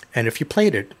 And if you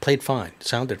played it played fine,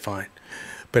 sounded fine.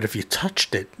 But if you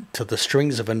touched it to the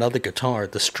strings of another guitar,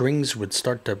 the strings would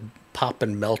start to pop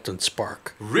and melt and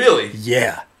spark. Really?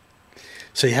 Yeah.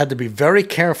 So you had to be very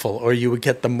careful, or you would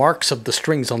get the marks of the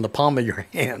strings on the palm of your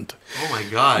hand. Oh my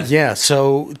God. Yeah.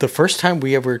 So the first time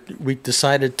we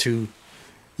decided to,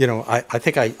 I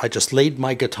think I just laid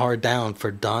my guitar down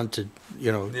for Don to,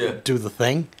 do the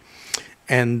thing.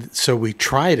 And so we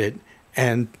tried it,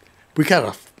 and we got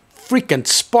a freaking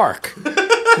spark.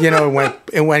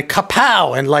 It went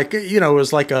kapow, and it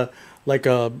was like a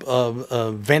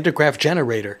Van de Graaff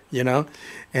generator,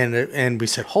 and we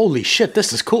said, holy shit,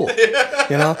 this is cool,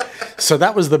 So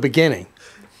that was the beginning.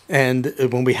 And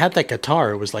when we had that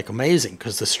guitar, it was like amazing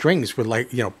because the strings were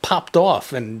popped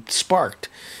off and sparked.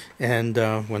 And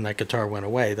when that guitar went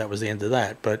away, that was the end of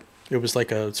that. But it was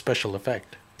like a special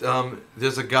effect.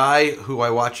 There's a guy who I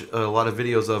watch a lot of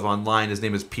videos of online. His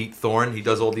name is Pete Thorne. He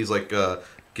does all these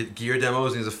gear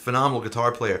demos, and he's a phenomenal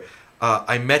guitar player.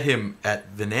 I met him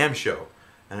at the NAMM show,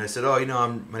 and I said,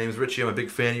 my name is Richie. I'm a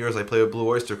big fan of yours. I play with Blue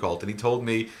Oyster Cult. And he told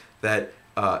me that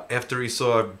after he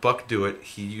saw Buck do it,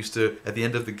 he used to, at the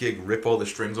end of the gig, rip all the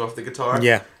strings off the guitar.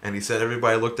 Yeah. And he said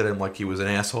everybody looked at him like he was an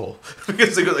asshole.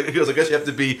 Because he goes, I guess you have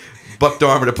to be Buck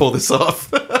Dharma to pull this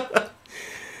off.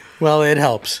 Well, it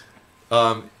helps.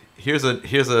 Here's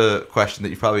a question that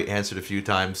you've probably answered a few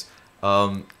times.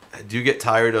 Do you get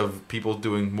tired of people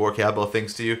doing more cowbell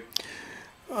things to you?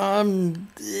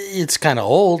 It's kind of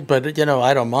old, but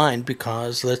I don't mind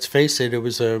because let's face it, it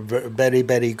was a very,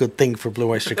 very good thing for Blue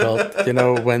Oyster Cult.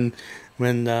 when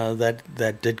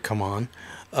that did come on.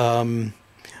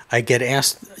 I get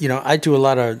asked. I do a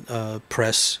lot of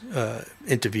press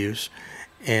interviews,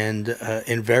 and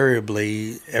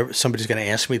invariably somebody's going to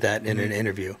ask me that in an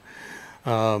interview.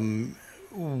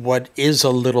 What is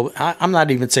a little, I'm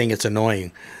not even saying it's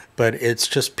annoying, but it's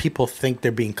just people think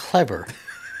they're being clever.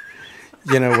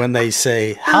 When they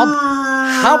say,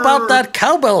 how about that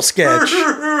cowbell sketch?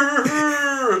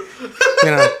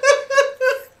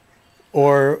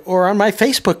 Or on my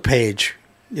Facebook page,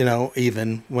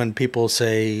 even when people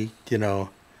say,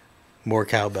 more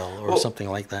cowbell or something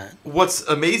like that. What's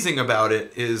amazing about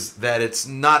it is that it's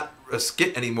not a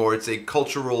skit anymore. It's a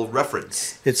cultural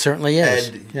reference. It certainly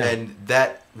is. And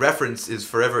that reference is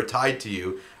forever tied to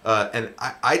you. And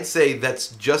I'd say that's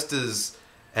just as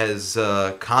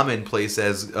commonplace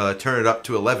as Turn It Up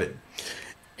to 11.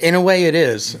 In a way, it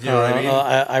is. You know what I mean?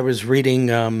 I was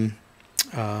reading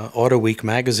Auto Week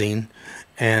magazine,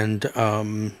 and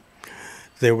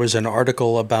there was an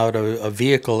article about a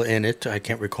vehicle in it. I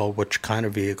can't recall which kind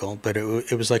of vehicle, but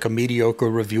it was like a mediocre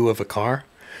review of a car,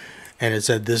 and it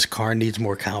said, this car needs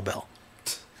more cowbell.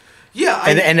 Yeah.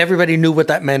 And everybody knew what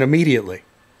that meant immediately.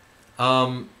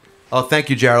 Thank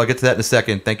you, Jared. I'll get to that in a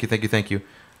second. Thank you.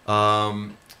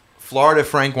 Florida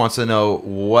Frank wants to know,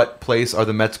 what place are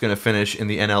the Mets going to finish in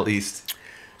the NL East?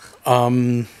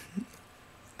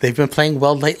 They've been playing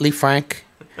well lately, Frank.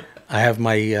 I have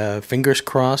my fingers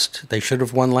crossed. They should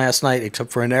have won last night,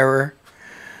 except for an error.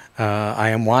 I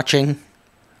am watching.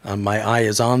 My eye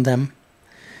is on them.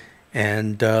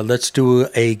 And let's do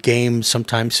a game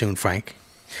sometime soon, Frank.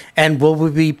 And will we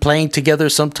be playing together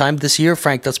sometime this year,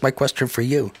 Frank? That's my question for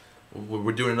you.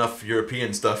 We're doing enough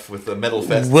European stuff with the Metal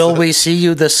Fest. Will we see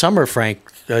you this summer, Frank?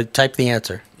 Type the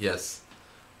answer. Yes.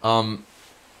 So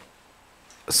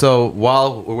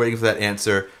while we're waiting for that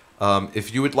answer,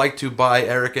 if you would like to buy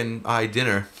Eric and I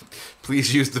dinner,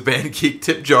 please use the Band Geek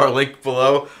tip jar link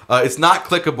below. It's not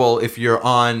clickable if you're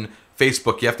on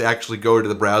Facebook. You have to actually go to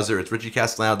the browser. It's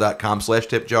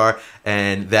richiecastellano.com/tipjar,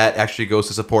 and that actually goes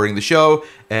to supporting the show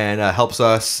and helps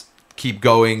us keep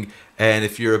going. And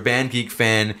if you're a Band Geek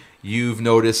fan, you've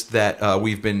noticed that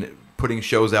we've been putting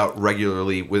shows out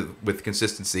regularly with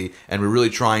consistency, and we're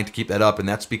really trying to keep that up, and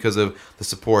that's because of the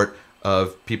support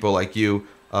of people like you.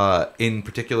 In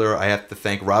particular, I have to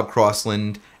thank Rob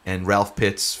Crossland and Ralph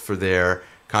Pitts for their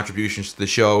contributions to the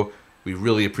show. We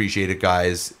really appreciate it,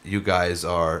 guys. You guys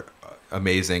are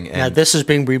amazing. And now, this is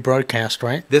being rebroadcast,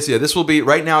 right? This will be,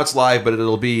 right now it's live, but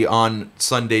it'll be on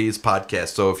Sunday's podcast.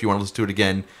 So if you want to listen to it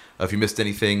again, if you missed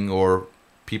anything, or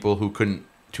people who couldn't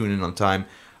tune in on time.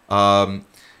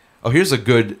 Here's a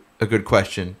good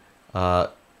question. How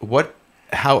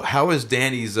is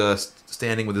Danny's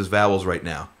standing with his vowels right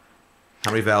now?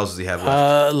 How many vowels does he have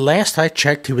left? Last I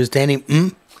checked, he was Danny.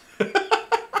 He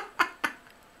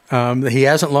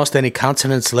hasn't lost any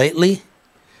consonants lately,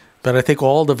 but I think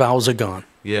all the vowels are gone.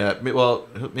 Yeah, well,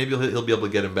 maybe he'll be able to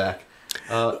get him back.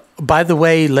 By the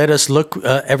way, let us look,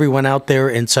 everyone out there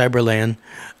in Cyberland,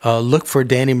 look for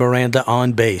Danny Miranda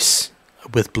on bass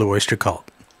with Blue Oyster Cult.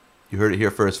 You heard it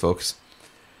here first, folks.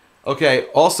 Okay,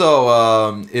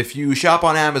 also, if you shop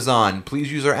on Amazon,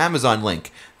 please use our Amazon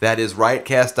link. That is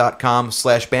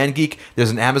riotcast.com/bandgeek.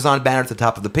 There's an Amazon banner at the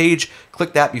top of the page.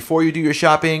 Click that before you do your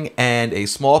shopping, and a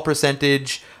small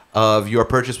percentage of your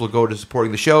purchase will go to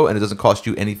supporting the show, and it doesn't cost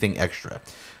you anything extra.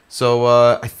 So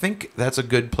I think that's a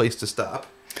good place to stop.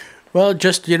 Well,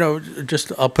 just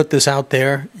I'll put this out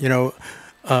there.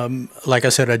 Like I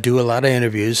said, I do a lot of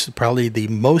interviews. Probably the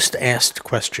most asked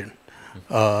question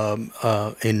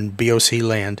in BOC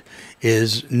land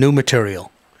is new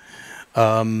material.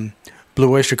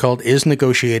 Blue Oyster Cult is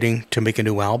negotiating to make a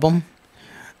new album.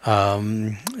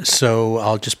 So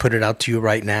I'll just put it out to you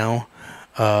right now.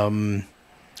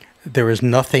 There is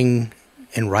nothing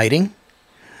in writing,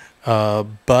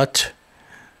 but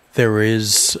there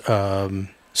is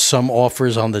some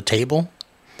offers on the table.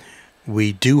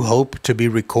 We do hope to be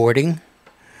recording,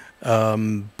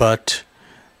 but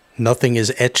nothing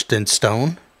is etched in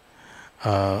stone.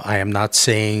 I am not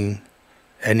saying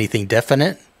anything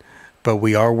definite, but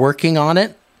we are working on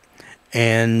it.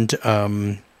 And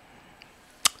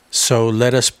so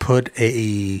let us put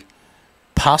a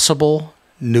possible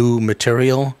new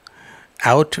material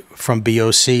out from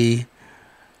BOC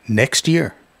next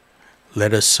year.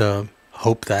 Let us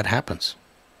hope that happens.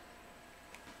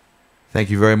 Thank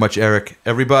you very much, Eric.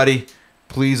 Everybody,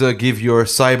 please give your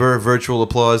cyber virtual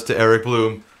applause to Eric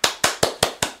Bloom.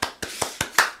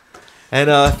 And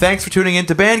thanks for tuning in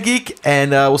to Band Geek,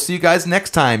 and we'll see you guys next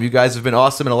time. You guys have been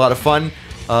awesome and a lot of fun.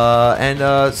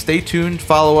 And stay tuned.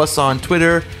 Follow us on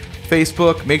Twitter,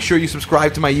 Facebook. Make sure you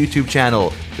subscribe to my YouTube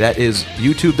channel. That is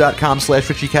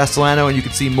youtube.com/Richie Castellano, and you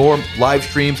can see more live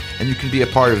streams, and you can be a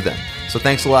part of them. So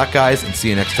thanks a lot, guys, and see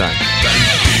you next time. Band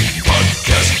Geek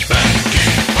Podcast, Band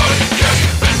Geek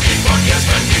Podcast, Band Geek Podcast,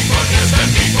 Band Geek Podcast, Band Geek Podcast,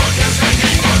 Band Geek Podcast, Band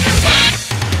Geek Podcast.